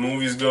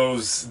movies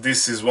goes,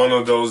 this is one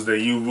of those that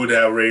you would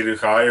have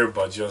rated higher,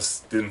 but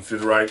just didn't fit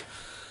right.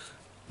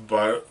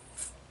 But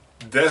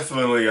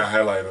definitely a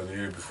highlight of the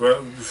year.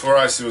 Before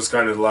us, it was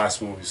kind of the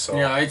last movie. So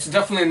yeah, it's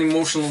definitely an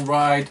emotional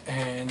ride,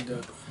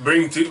 and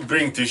bring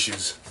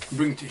tissues.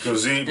 Bring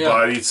tissues.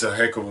 But it's a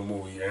heck of a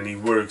movie, and it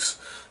works.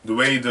 The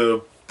way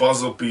the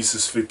puzzle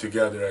pieces fit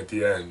together at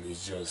the end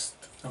is just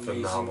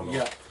amazing. Phenomenal.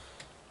 Yeah,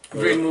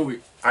 great movie.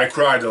 I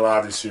cried a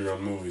lot this year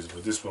on movies,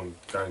 but this one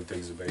kind of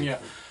takes the bait. Yeah.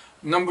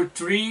 Number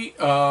 3,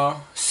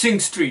 Sing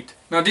Street.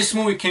 Now this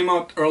movie came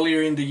out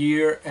earlier in the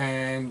year,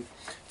 and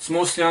it's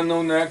mostly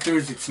unknown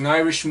actors. It's an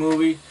Irish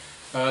movie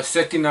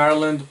set in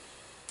Ireland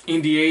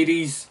in the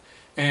 80s,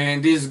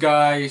 and this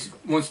guy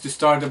wants to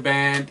start a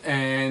band,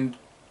 and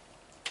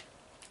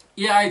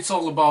yeah, it's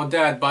all about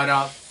that,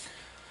 but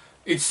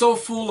it's so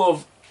full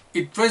of,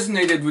 it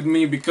resonated with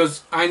me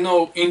because I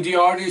know indie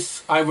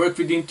artists, I work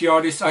with indie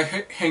artists,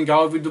 I hang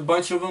out with a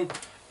bunch of them,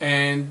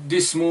 and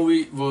this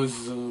movie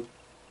was,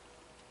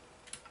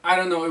 I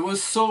don't know, it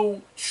was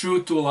so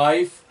true to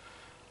life,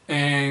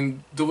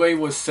 and the way it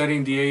was set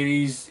in the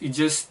 80s, it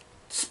just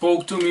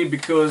spoke to me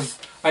because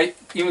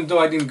even though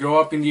I didn't grow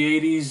up in the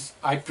 80s,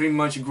 I pretty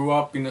much grew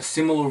up in a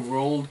similar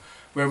world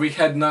where we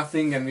had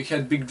nothing and we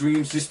had big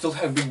dreams. We still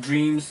have big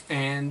dreams,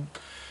 and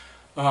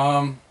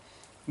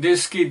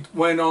this kid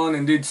went on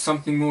and did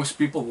something most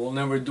people will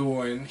never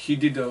do, and he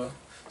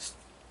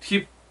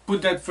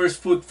put that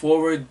first foot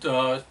forward,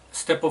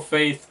 step of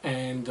faith,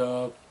 and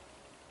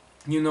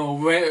you know,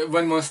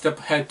 went one step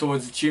ahead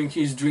towards achieving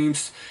his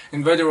dreams,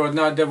 and whether or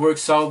not that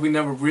works out, we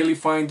never really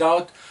find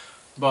out.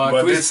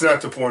 But that's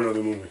not the point of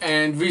the movie.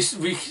 And we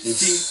see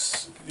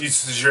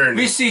it's the journey.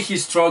 We see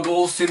his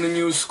struggles in the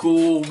new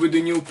school, with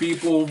the new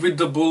people, with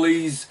the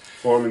bullies.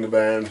 Forming the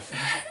band.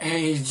 And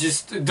he's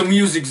just, the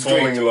music's great.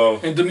 Falling in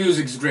love. And the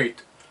music's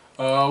great.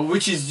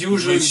 Which is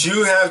usually... Which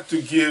you have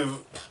to give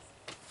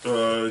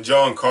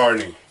John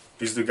Carney.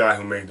 He's the guy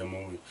who made the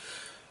movie.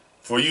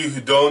 For you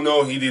who don't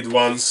know, he did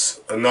once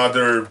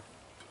another...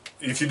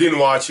 If you didn't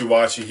watch it,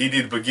 watch it. He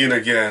did Begin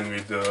Again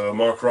with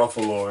Mark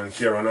Ruffalo and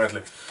Keira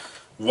Knightley.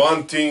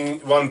 One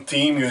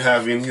theme you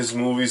have in his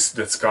movies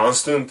that's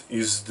constant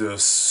is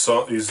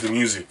the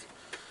music.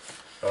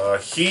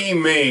 He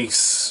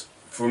makes,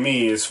 for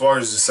me, as far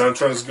as the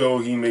soundtracks go,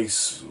 he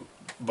makes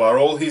about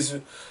all his.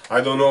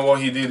 I don't know what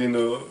he did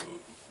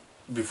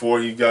before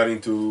he got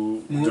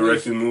into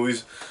directing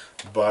movies,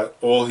 but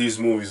all his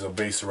movies are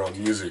based around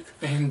music,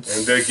 and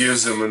that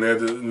gives them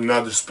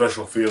another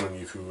special feeling,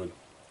 if you would.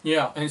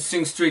 Yeah, and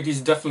Sing Street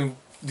definitely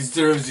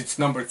deserves its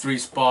number 3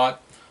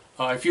 spot.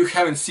 If you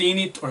haven't seen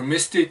it or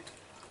missed it,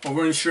 or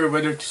weren't sure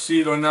whether to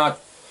see it or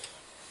not,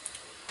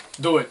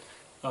 do it.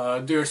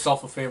 Do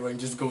yourself a favor and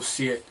just go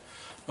see it.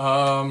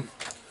 And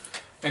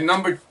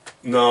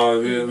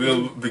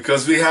No,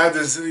 because we had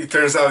this, it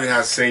turns out we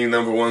have saying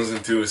number 1s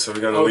and 2s, so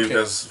we're gonna leave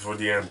this for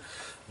the end.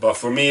 But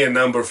for me, at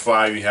number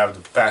 5, we have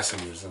The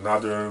Passengers,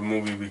 another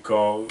movie we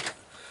call...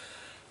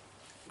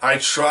 I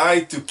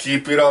tried to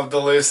keep it off the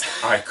list,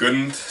 I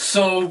couldn't.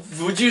 So,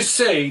 would you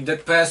say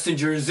that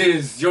Passengers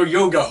is your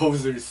yoga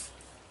hosers?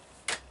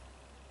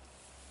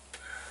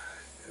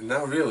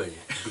 Not really.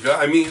 Because,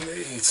 I mean,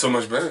 it's so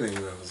much better than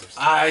yoga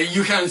hosers.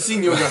 You haven't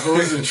seen yoga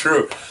hosers.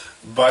 True.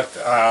 But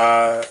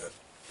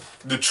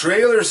the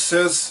trailer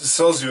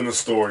sells you a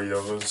story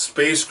of a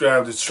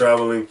spacecraft that's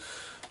traveling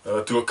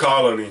to a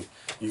colony.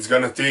 It's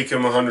gonna take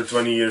him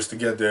 120 years to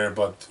get there,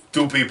 but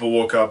 2 people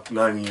woke up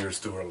 9 years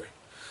too early.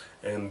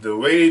 And the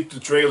way the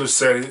trailer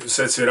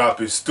sets it up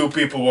is 2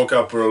 people woke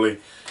up early,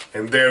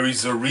 and there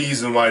is a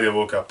reason why they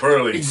woke up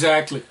early.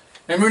 Exactly.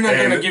 And we're not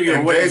going to give you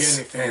away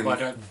anything.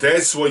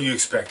 That's what you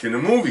expect in a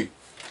movie.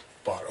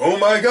 But oh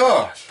my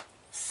gosh!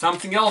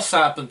 Something else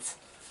happens.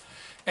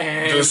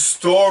 And the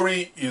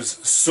story is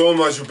so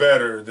much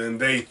better than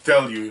they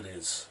tell you it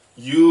is.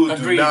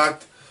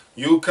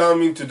 You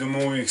come into the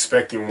movie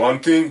expecting one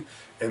thing,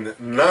 and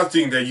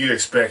nothing that you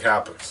expect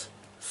happens.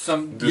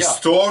 The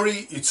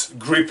story, it's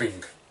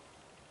gripping.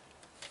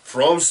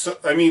 From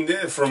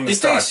the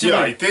start,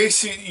 yeah, it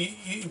takes you,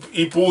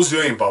 it pulls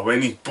you in, but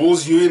when it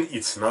pulls you in,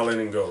 it's not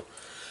letting go,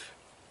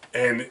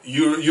 and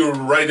you're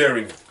right there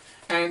in it.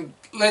 And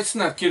let's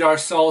not kid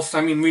ourselves.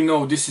 I mean, we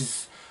know this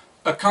is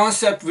a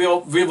concept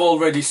we've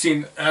already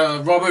seen.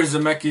 Robert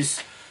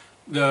Zemeckis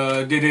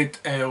did it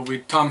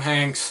with Tom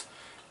Hanks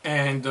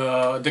and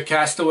the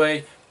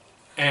Castaway,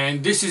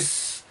 and this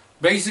is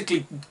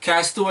basically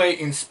Castaway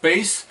in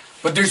space.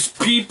 But there's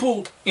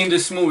people in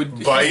this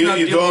movie. But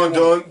you don't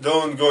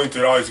go into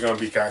how it's gonna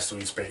be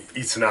Castaway in space.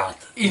 It's not.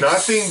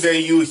 Nothing that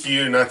you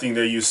hear, nothing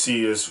that you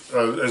see,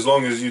 as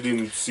long as you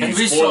didn't see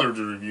spoiler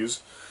the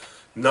reviews,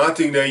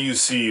 nothing that you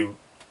see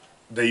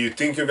that you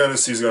think you're gonna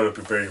see is gonna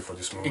prepare you for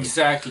this movie.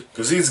 Exactly.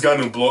 Because it's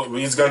gonna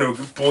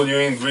pull you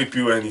in, grip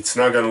you, and it's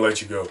not gonna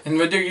let you go. And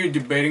whether you're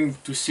debating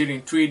to see it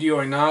in 3D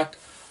or not,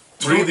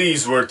 3D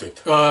is worth it.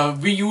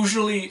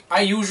 I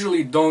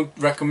usually don't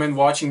recommend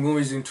watching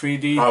movies in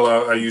 3D.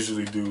 I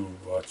usually do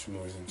watch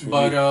movies in 3D.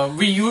 But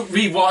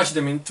we watch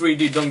them in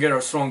 3D, don't get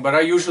us wrong. But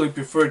I usually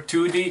prefer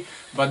 2D.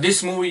 But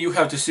this movie you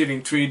have to see it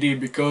in 3D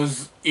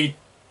because it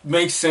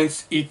makes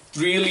sense. It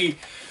really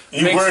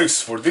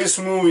works. For this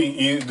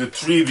movie, the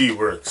 3D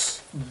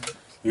works.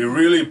 It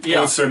really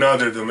puts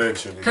another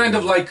dimension. Kind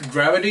of like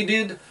Gravity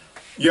did.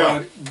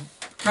 Yeah,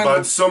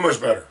 but so much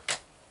better.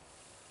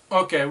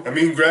 Okay. I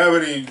mean,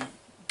 Gravity,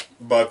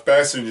 but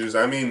Passengers,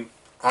 I mean,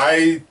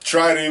 I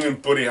tried to even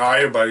put it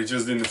higher, but it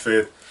just didn't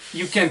fit.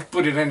 You can't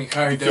put it any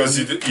higher because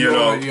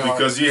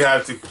because you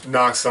have to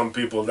knock some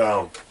people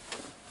down.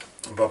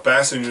 But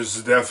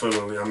Passengers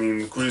definitely, I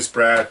mean, Chris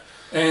Pratt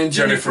and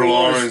Jennifer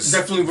Lawrence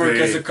definitely work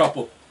as a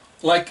couple.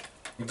 Like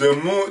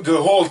the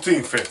whole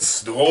thing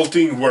fits. The whole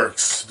thing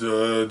works.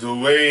 The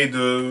way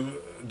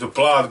the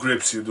plot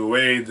grips you, the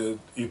way that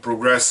it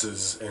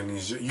progresses, and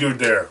you're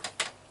there.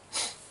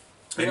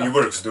 And it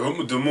works. The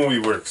movie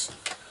works.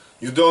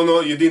 You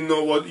didn't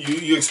know what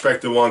you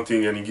expected one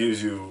thing, and it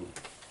gives you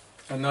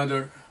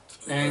another,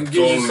 and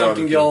gives you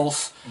something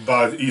else.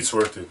 But it's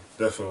worth it,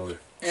 definitely.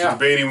 Yeah. So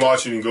debating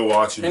watching and go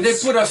watch it. And they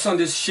put us on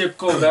this ship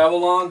called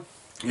Avalon.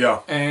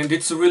 Yeah. And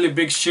it's a really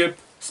big ship,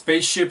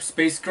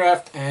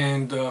 spacecraft,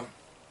 and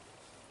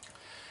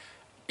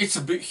it's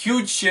a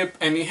huge ship,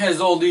 and it has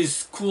all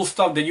these cool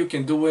stuff that you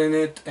can do in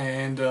it,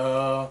 and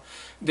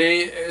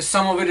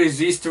some of it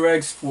is Easter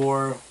eggs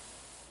for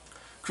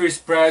Chris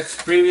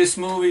Pratt's previous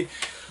movie,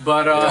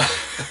 but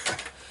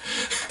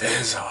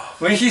dance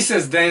off. When he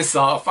says dance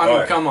off, I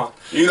mean, come on.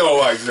 You know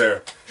why it's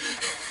there.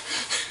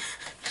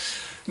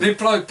 They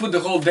probably put the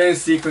whole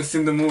dance sequence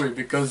in the movie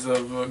because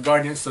of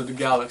Guardians of the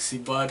Galaxy,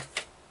 but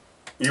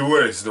it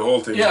works, the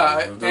whole thing. Yeah,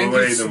 and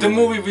the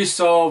movie we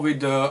saw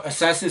with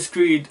Assassin's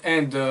Creed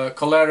and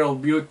Collateral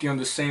Beauty on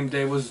the same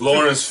day was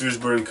Lawrence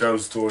Fishburne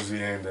comes towards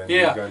the end,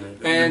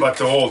 and but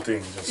the whole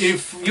thing.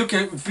 If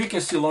we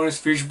can see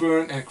Lawrence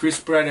Fishburne and Chris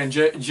Pratt and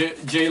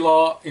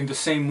J-Law in the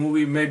same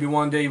movie, maybe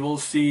one day we'll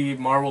see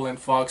Marvel and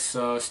Fox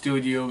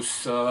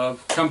Studios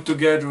come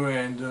together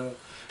and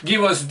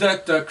give us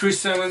that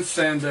Chris Evans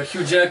and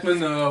Hugh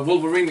Jackman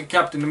Wolverine and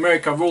Captain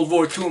America World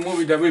War II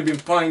movie that we've been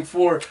playing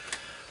for.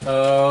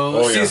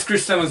 Since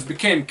Chris Evans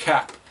became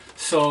Cap.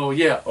 So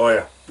yeah. Oh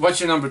yeah. What's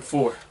your number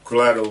 4?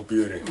 Collateral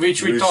Beauty.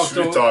 Which we talked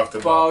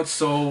about.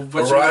 So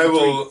what's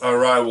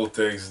Arrival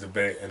takes the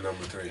bait at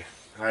number 3.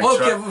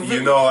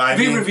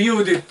 We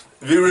reviewed it.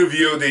 We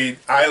reviewed it.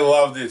 I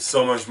loved it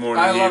so much more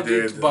than he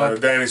did.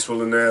 But Denis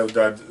Villeneuve,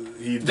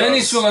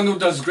 Denis Villeneuve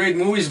does great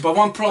movies, but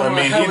one problem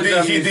I have with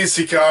them he did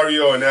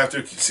Sicario, and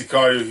after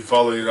Sicario he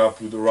followed it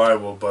up with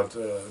Arrival. But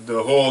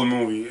the whole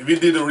movie, we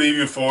did a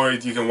review for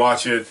it. You can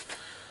watch it.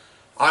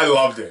 I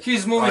loved it.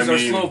 His movies are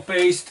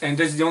slow-paced, and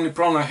that's the only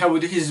problem I have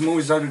with his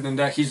movies. Other than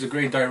that, he's a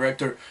great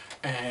director,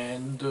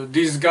 and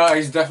this guy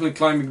is definitely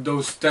climbing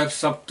those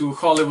steps up to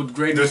Hollywood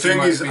greatness. The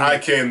thing is, I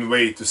can't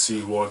wait to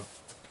see what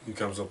he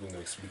comes up with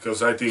next,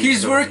 because I think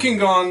he's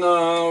working on.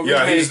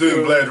 He's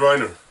doing Blade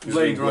Runner.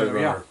 Blade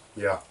Runner.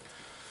 Yeah.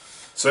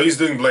 So he's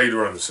doing Blade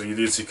Runner. So he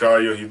did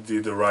Sicario, he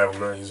did Arrival.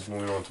 Now he's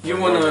moving on to Blade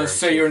Runner. You wanna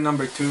say your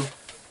number 2?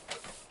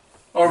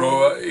 Or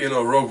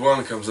Rogue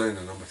One comes in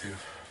at number 2.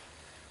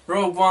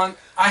 Rogue One.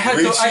 I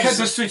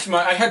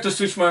had to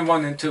switch my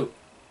 1 and 2.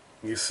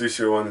 You switch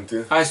your 1 and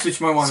 2? I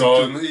switched my 1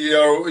 so and 2.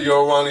 So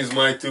your 1 is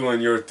my 2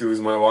 and your 2 is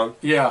my 1?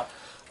 Yeah.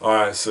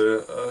 Alright,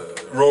 so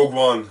Rogue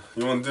One.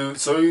 You want to do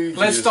so?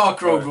 Let's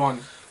talk Rogue One.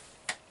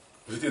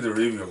 We did a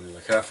review in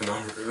like half an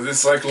hour.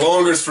 It's like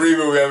longest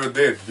review we ever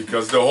did,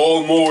 because the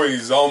whole movie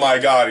is, oh my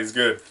god, it's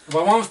good.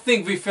 But one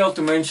thing we failed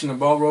to mention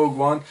about Rogue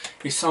One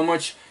is how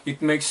much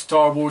it makes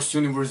Star Wars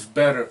universe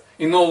better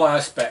in all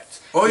aspects.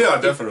 Oh yeah,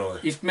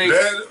 definitely. It makes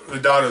that,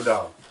 without a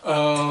doubt.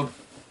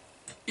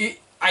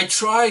 I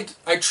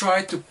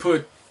tried to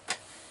put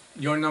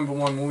your number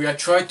 1 movie. I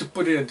tried to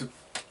put it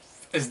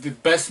as the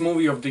best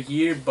movie of the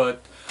year,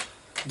 but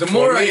the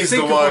more I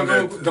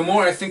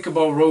think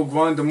about Rogue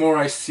One, the more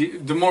I see,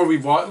 the more we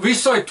watch. We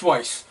saw it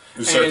twice.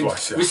 We saw it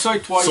twice. Yeah. We saw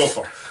it twice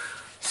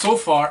so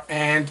far,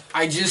 and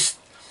I just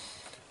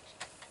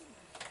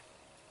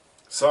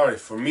Sorry,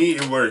 for me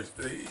it worked.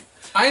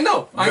 I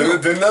know.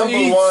 The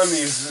number one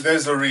is,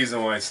 there's a reason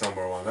why it's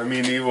number one. I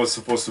mean, it was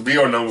supposed to be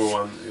our number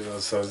one, you know,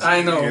 so...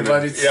 I know,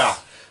 but it's... Yeah,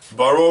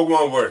 but Rogue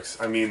One works.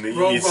 I mean,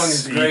 Rogue One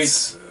is great.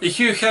 If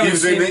you haven't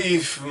seen it...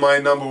 If my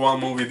number one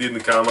movie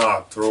didn't come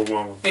out, Rogue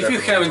One would If you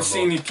haven't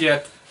seen it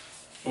yet,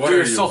 do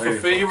yourself a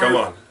favor. Come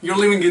on.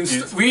 You're living in...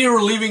 We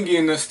are living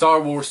in a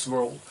Star Wars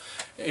world.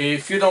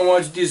 If you don't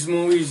watch these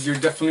movies,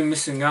 you're definitely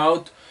missing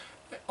out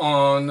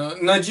on...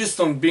 not just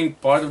on being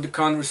part of the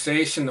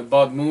conversation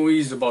about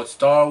movies, about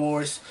Star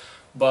Wars,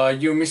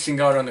 but you're missing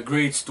out on a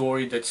great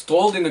story that's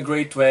told in a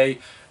great way,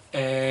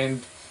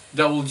 and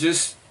that will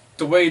just...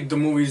 the way the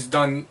movie is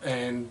done,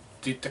 and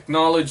the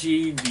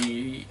technology,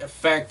 the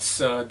effects,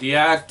 the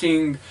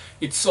acting,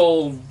 it's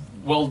all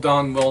well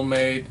done, well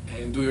made,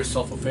 and do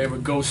yourself a favor,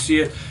 go see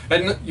it.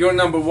 And you're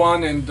number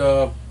one, and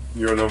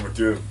You're number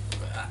two.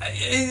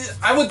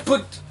 I would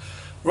put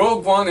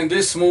Rogue One and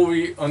this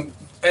movie on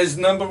as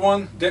number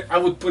one. I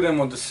would put them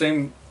on the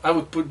same. I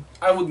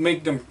would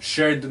make them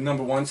share the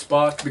number one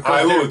spot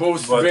because they're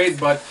both great.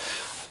 But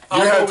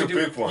you have to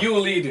pick one. You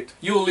lead it.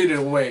 You lead it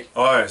away.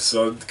 Alright,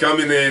 so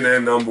coming in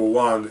at number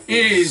one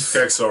is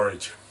Hex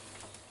Orange.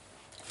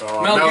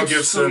 Mel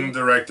Gibson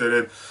directed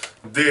it.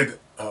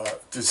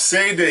 To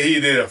say that he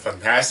did a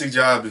fantastic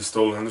job is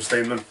total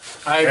understatement.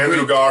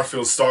 Andrew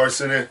Garfield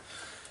stars in it.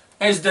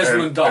 As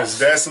Desmond Doss. As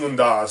Desmond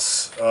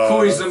Doss.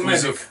 Who is a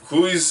medic.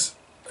 Who is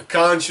a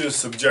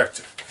conscious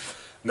objector.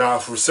 Now,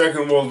 for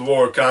Second World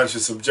War,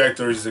 conscious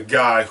objector is a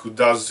guy who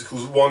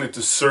wanted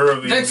to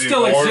serve in the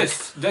war.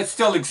 That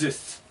still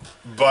exists.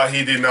 But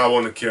he did not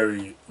want to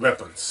carry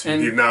weapons. He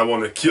did not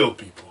want to kill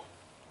people.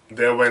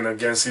 That went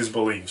against his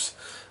beliefs.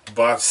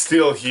 But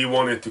still, he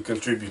wanted to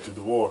contribute to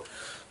the war.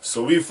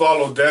 So we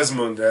follow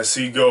Desmond as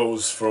he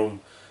goes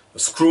from a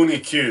scrawny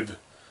kid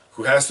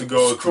who has to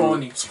go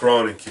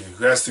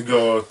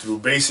through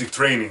basic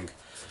training,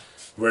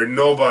 where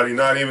nobody,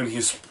 not even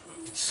his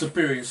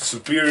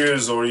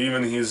superiors or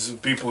even his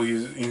people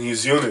in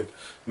his unit,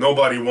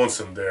 nobody wants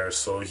him there.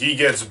 So he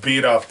gets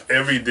beat up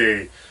every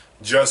day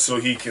just so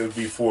he can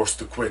be forced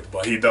to quit,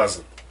 but he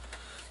doesn't.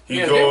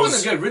 They want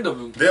to get rid of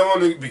him. They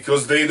want to,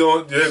 because they're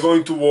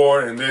going to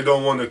war and they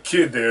don't want a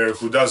kid there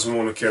who doesn't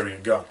want to carry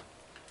a gun.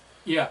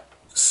 Yeah.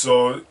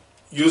 So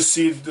you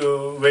see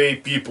the way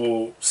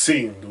people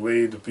sing,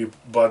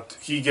 but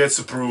he gets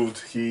approved,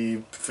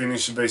 he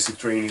finishes basic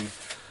training,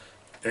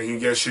 and he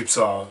gets shipped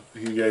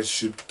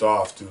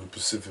off to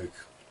Pacific.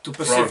 To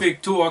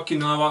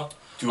Okinawa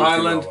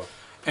Island,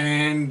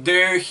 and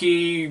there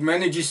he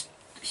gets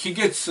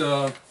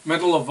a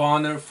Medal of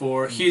Honor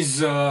for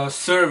his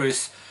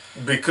service.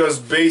 Because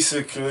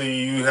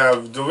basically you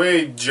have, the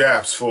way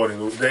Japs fought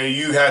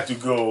you had to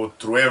go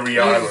through every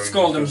island. Let's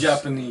call them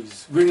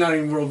Japanese. We're not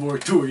in World War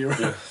II, you're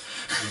right.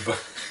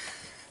 But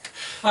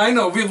I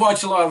know, we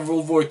watch a lot of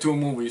World War II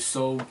movies,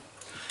 so...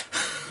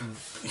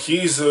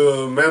 His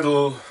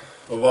Medal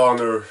of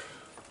Honor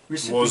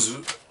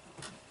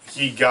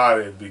he got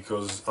it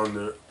because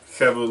under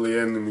heavily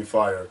enemy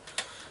fire,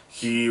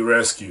 he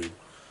rescued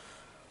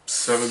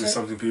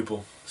 70-something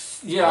people.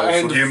 Yeah,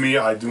 and forgive me,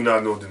 I do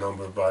not know the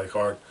number by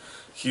heart.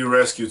 He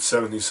rescued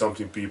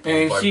 70-something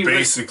people by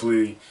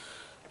basically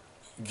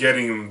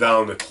getting them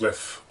down the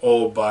cliff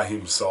all by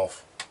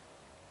himself.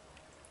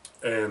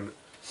 And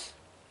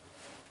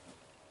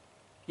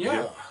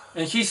yeah.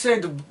 And he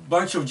saved a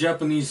bunch of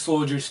Japanese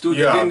soldiers too.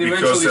 Yeah, didn't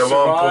because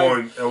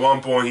eventually at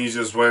one point he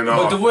just went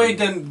off. But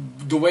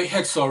the way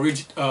Hex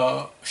Orange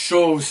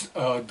shows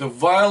the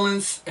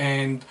violence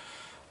and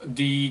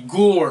the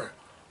gore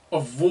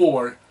of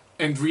war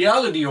and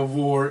reality of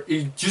war,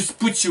 it just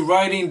puts you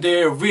right in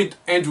there with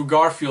Andrew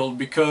Garfield,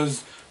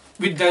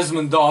 with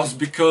Desmond Doss,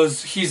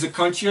 because he's a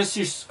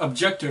conscientious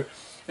objector,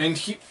 and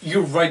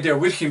you're right there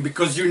with him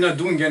because you're not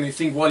doing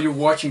anything while you're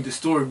watching the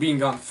story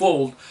being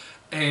unfold,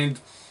 and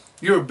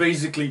you're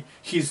basically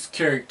his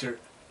character,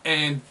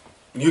 and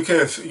you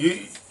can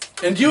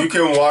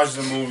watch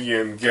the movie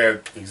and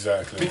get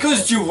exactly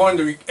because you're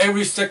wondering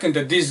every second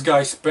that this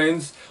guy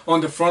spends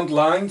on the front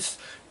lines.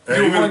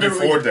 And even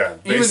before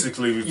that,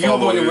 basically we follow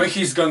you wonder when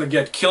he's gonna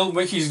get killed,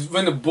 when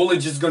the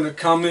bullet is gonna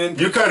come in.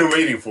 You're kind of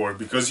waiting for it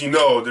because you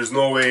know there's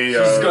no way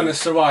he's gonna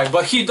survive,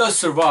 but he does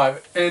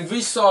survive. And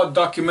we saw a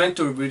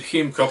documentary with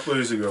him a couple of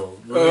years ago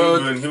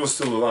when he was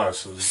still alive.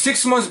 So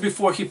 6 months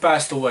before he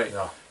passed away.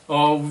 Yeah.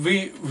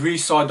 We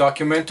saw a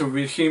documentary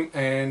with him,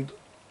 and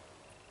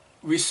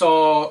we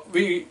saw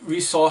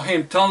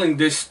him telling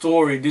this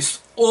story.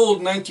 This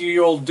old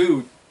 90-year-old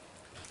dude.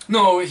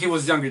 No, he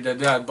was younger than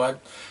that,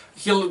 but.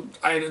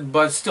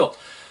 But still,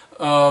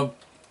 I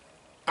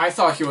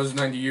thought he was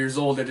 90 years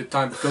old at the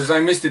time because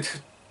I missed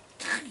it.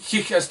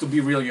 He has to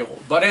be really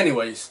old. But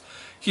anyways,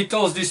 he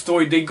tells this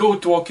story. They go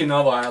to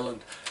Okinawa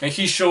Island and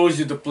he shows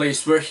you the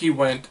place where he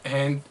went,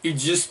 and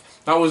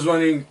I was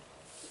wondering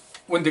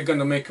when they're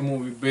gonna make a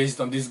movie based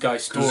on this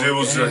guy's story. Because it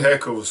was a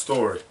heck of a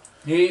story.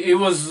 It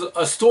was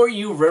a story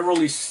you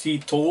rarely see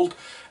told,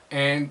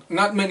 and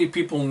not many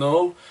people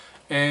know.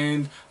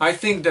 And I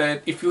think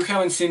that if you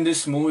haven't seen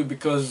this movie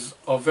because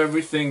of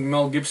everything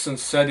Mel Gibson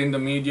said in the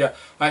media,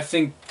 I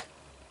think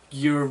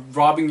you're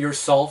robbing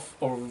yourself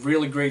of a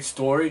really great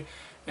story.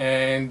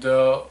 And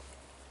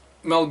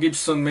Mel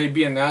Gibson may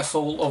be an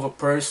asshole of a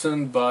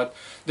person, but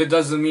that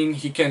doesn't mean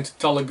he can't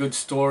tell a good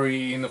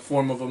story in the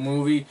form of a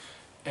movie.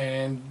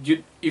 And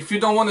if you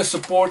don't want to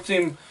support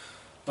him,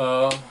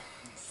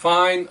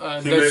 fine,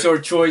 that's your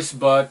choice,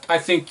 but I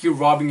think you're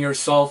robbing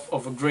yourself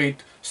of a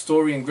great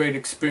story and great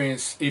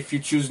experience if you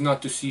choose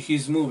not to see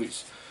his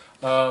movies.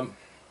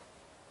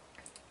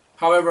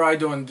 However, I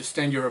don't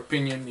understand your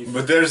opinion.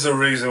 But there's a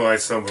reason why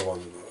it's number one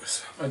in the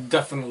list.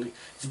 Definitely.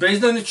 It's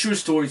based on a true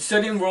story, it's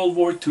set in World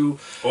War II.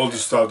 All the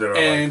stuff there,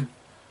 and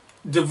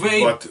the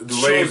way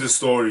the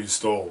story is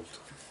told,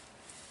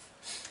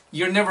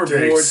 you're never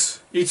bored.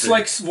 It's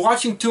like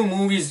watching two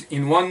movies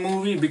in one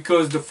movie,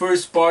 because the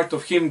first part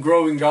of him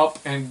growing up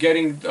and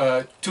getting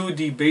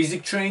 2D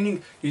basic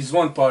training is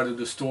one part of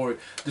the story.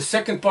 The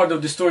second part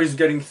of the story is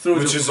getting through.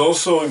 Which is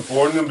also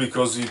important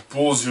because it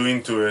pulls you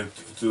into it,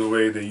 to the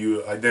way that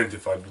you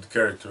identified with the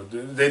character.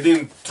 They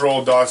didn't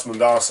throw Desmond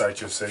Doss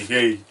at you and say,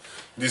 hey,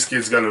 this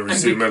kid's gonna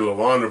receive Medal of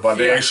Honor, but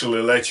they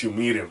actually let you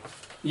meet him.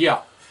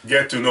 Yeah.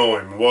 Get to know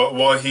him,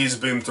 what he's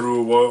been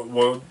through,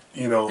 what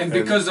you know, and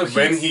because of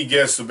when he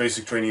gets to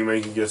basic training,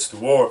 when he gets to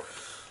war,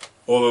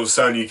 all of a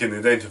sudden you can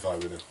identify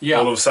with him. Yeah.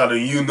 All of a sudden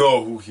you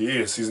know who he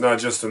is. He's not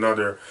just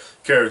another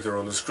character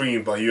on the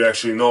screen, but you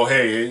actually know,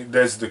 hey,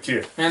 that's the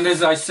kid. And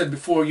as I said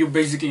before, you're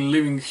basically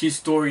living his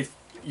story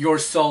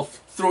yourself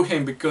through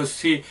him,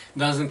 because he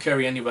doesn't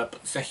carry any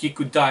weapons and he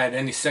could die at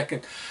any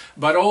second.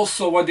 But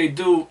also what they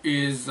do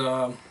is,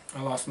 I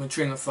lost my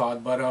train of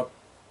thought, but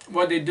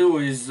what they do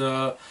is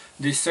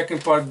the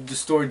second part of the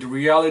story, the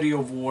reality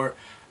of war,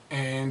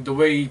 and the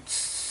way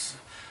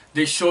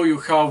they show you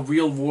how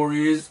real war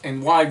is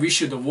and why we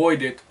should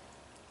avoid it.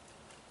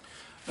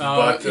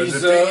 But the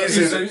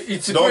thing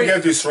is, don't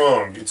get this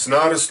wrong. It's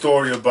not a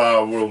story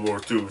about World War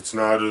II. It's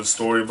not a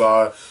story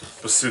about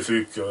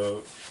Pacific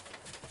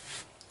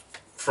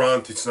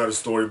Front. It's not a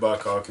story about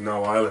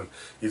Okinawa Island.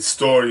 It's a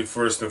story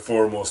first and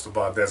foremost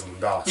about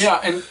Desmond Doss. Yeah,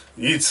 and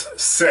it's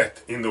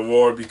set in the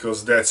war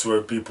because that's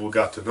where people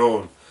got to know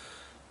him.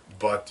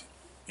 But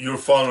you're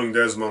following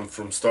Desmond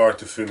from start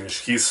to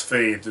finish. His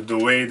fate, the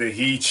way that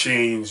he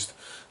changed,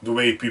 the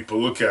way people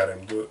look at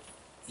him.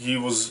 He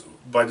was,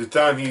 by the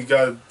time he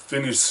got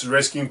finished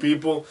rescuing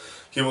people,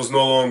 he was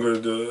no longer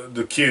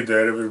the kid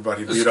that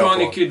everybody beat up on. The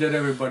scrawny kid that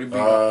everybody beat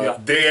up, yeah.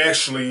 They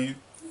actually,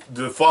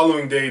 the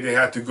following day, they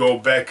had to go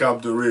back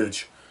up the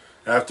ridge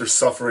after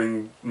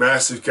suffering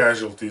massive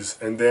casualties,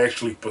 and they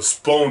actually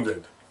postponed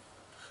it,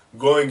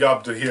 going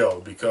up the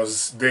hill,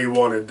 because they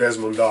wanted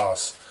Desmond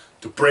Doss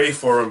to pray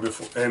for him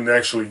before, and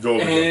actually go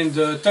with him.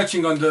 And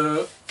touching on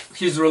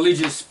his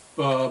religious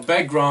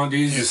background,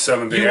 he's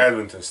Seventh-day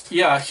Adventist.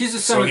 Yeah, he's a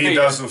Seventh-day. So he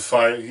doesn't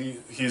fight.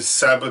 His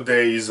Sabbath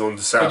day is on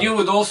the Sabbath. But you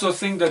would also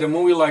think that a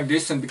movie like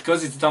this, and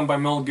because it's done by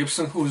Mel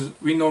Gibson, who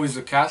we know is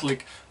a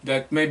Catholic,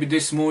 that maybe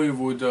this movie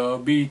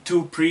would be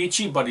too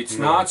preachy, but it's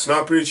not. It's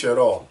not preachy at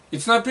all.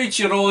 It's not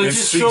preachy at all. It's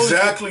just shows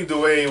exactly the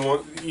way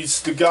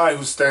it's the guy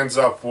who stands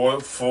up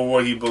for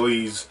what he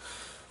believes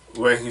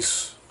when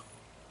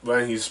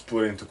he's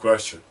put into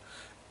question,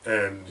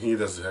 and he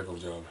does a heck of a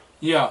job.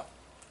 Yeah,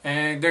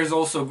 and there's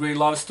also a great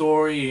love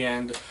story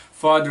and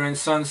father and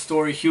son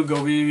story.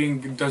 Hugo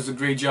Weaving does a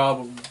great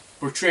job of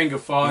portraying a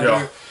father.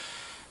 Yeah.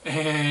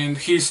 And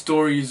his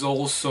story is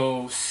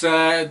also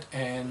sad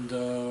and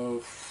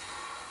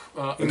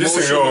this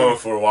is going on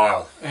for a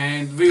while.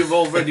 And we've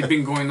already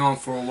been going on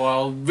for a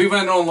while. We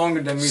went on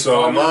longer than we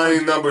thought. So my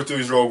number 2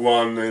 is Rogue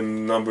One,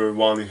 and number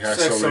 1 is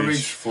Hacksaw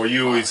Ridge. For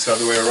you, it's the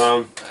other way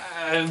around.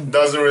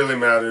 Doesn't really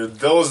matter.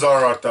 Those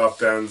are our top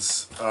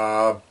 10s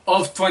of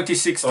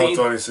 2016. Of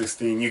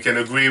 2016. You can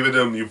agree with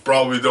them. You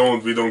probably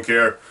don't. We don't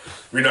care.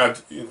 We're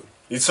not.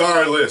 It's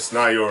our list,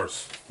 not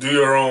yours. Do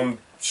your own.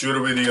 Shoot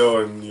a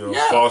video and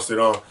post it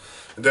on.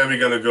 And then we're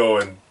gonna go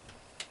and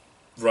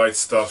write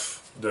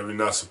stuff that we're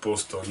not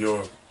supposed to on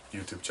your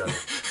YouTube channel.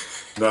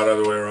 Not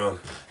other way around.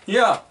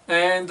 Yeah,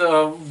 and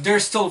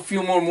there's still a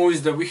few more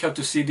movies that we have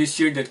to see this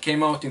year that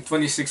came out in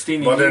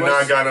 2016 but in they're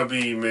US. not gonna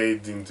be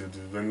made into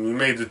when we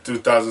made the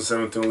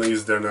 2017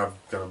 list, they're not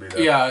gonna be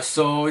there. Yeah,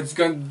 so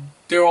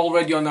they're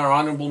already on our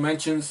honorable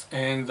mentions,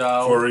 and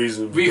for a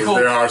reason, because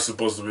they are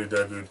supposed to be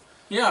that good.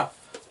 Yeah,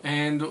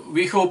 and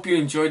we hope you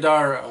enjoyed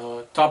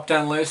our top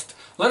 10 list.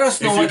 Let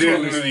us know if you what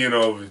didn't, it's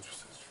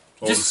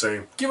all just the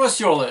same. Give us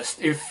your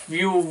list if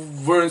you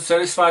weren't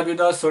satisfied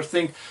with us, or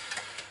think,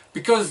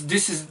 because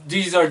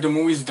these are the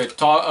movies that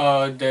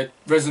that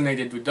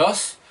resonated with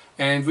us,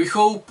 and we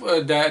hope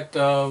that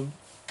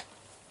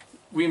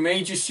we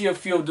made you see a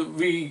few of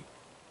we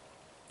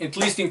at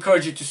least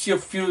encourage you to see a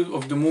few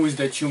of the movies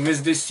that you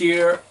missed this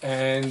year,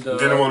 and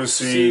didn't want to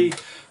see.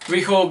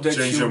 We hope that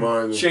change you your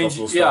mind.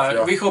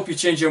 Yeah, we hope you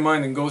change your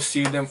mind and go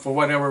see them for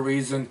whatever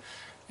reason,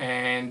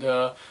 and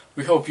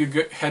we hope you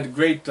had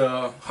great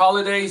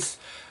holidays,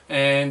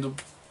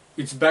 and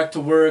it's back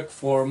to work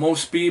for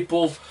most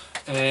people.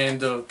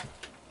 And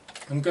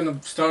I'm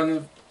gonna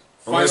start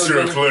Unless you're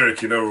a gonna,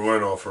 cleric, you never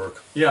went off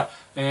work. yeah,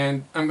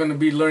 and I'm gonna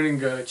be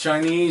learning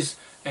Chinese,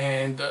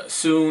 and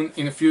soon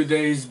in a few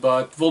days,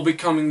 but we'll be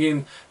coming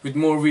in with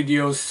more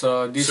videos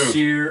this Soon.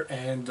 year,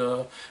 and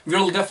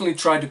we'll definitely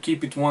try to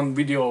keep it one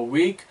video a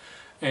week.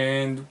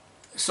 And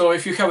so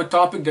if you have a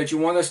topic that you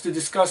want us to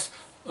discuss,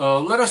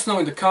 let us know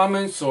in the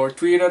comments, or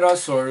tweet at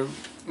us, or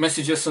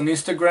message us on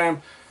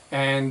Instagram.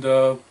 And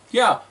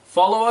yeah,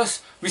 follow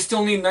us. We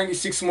still need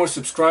 96 more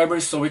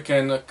subscribers so we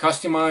can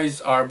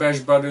customize our Bash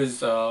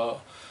Brothers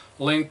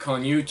link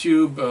on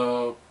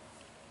YouTube.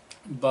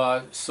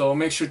 But so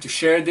make sure to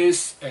share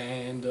this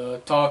and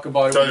talk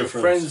about it with your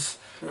friends.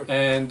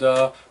 And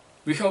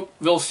we hope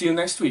we'll see you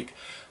next week.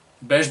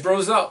 Bash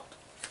Bros out.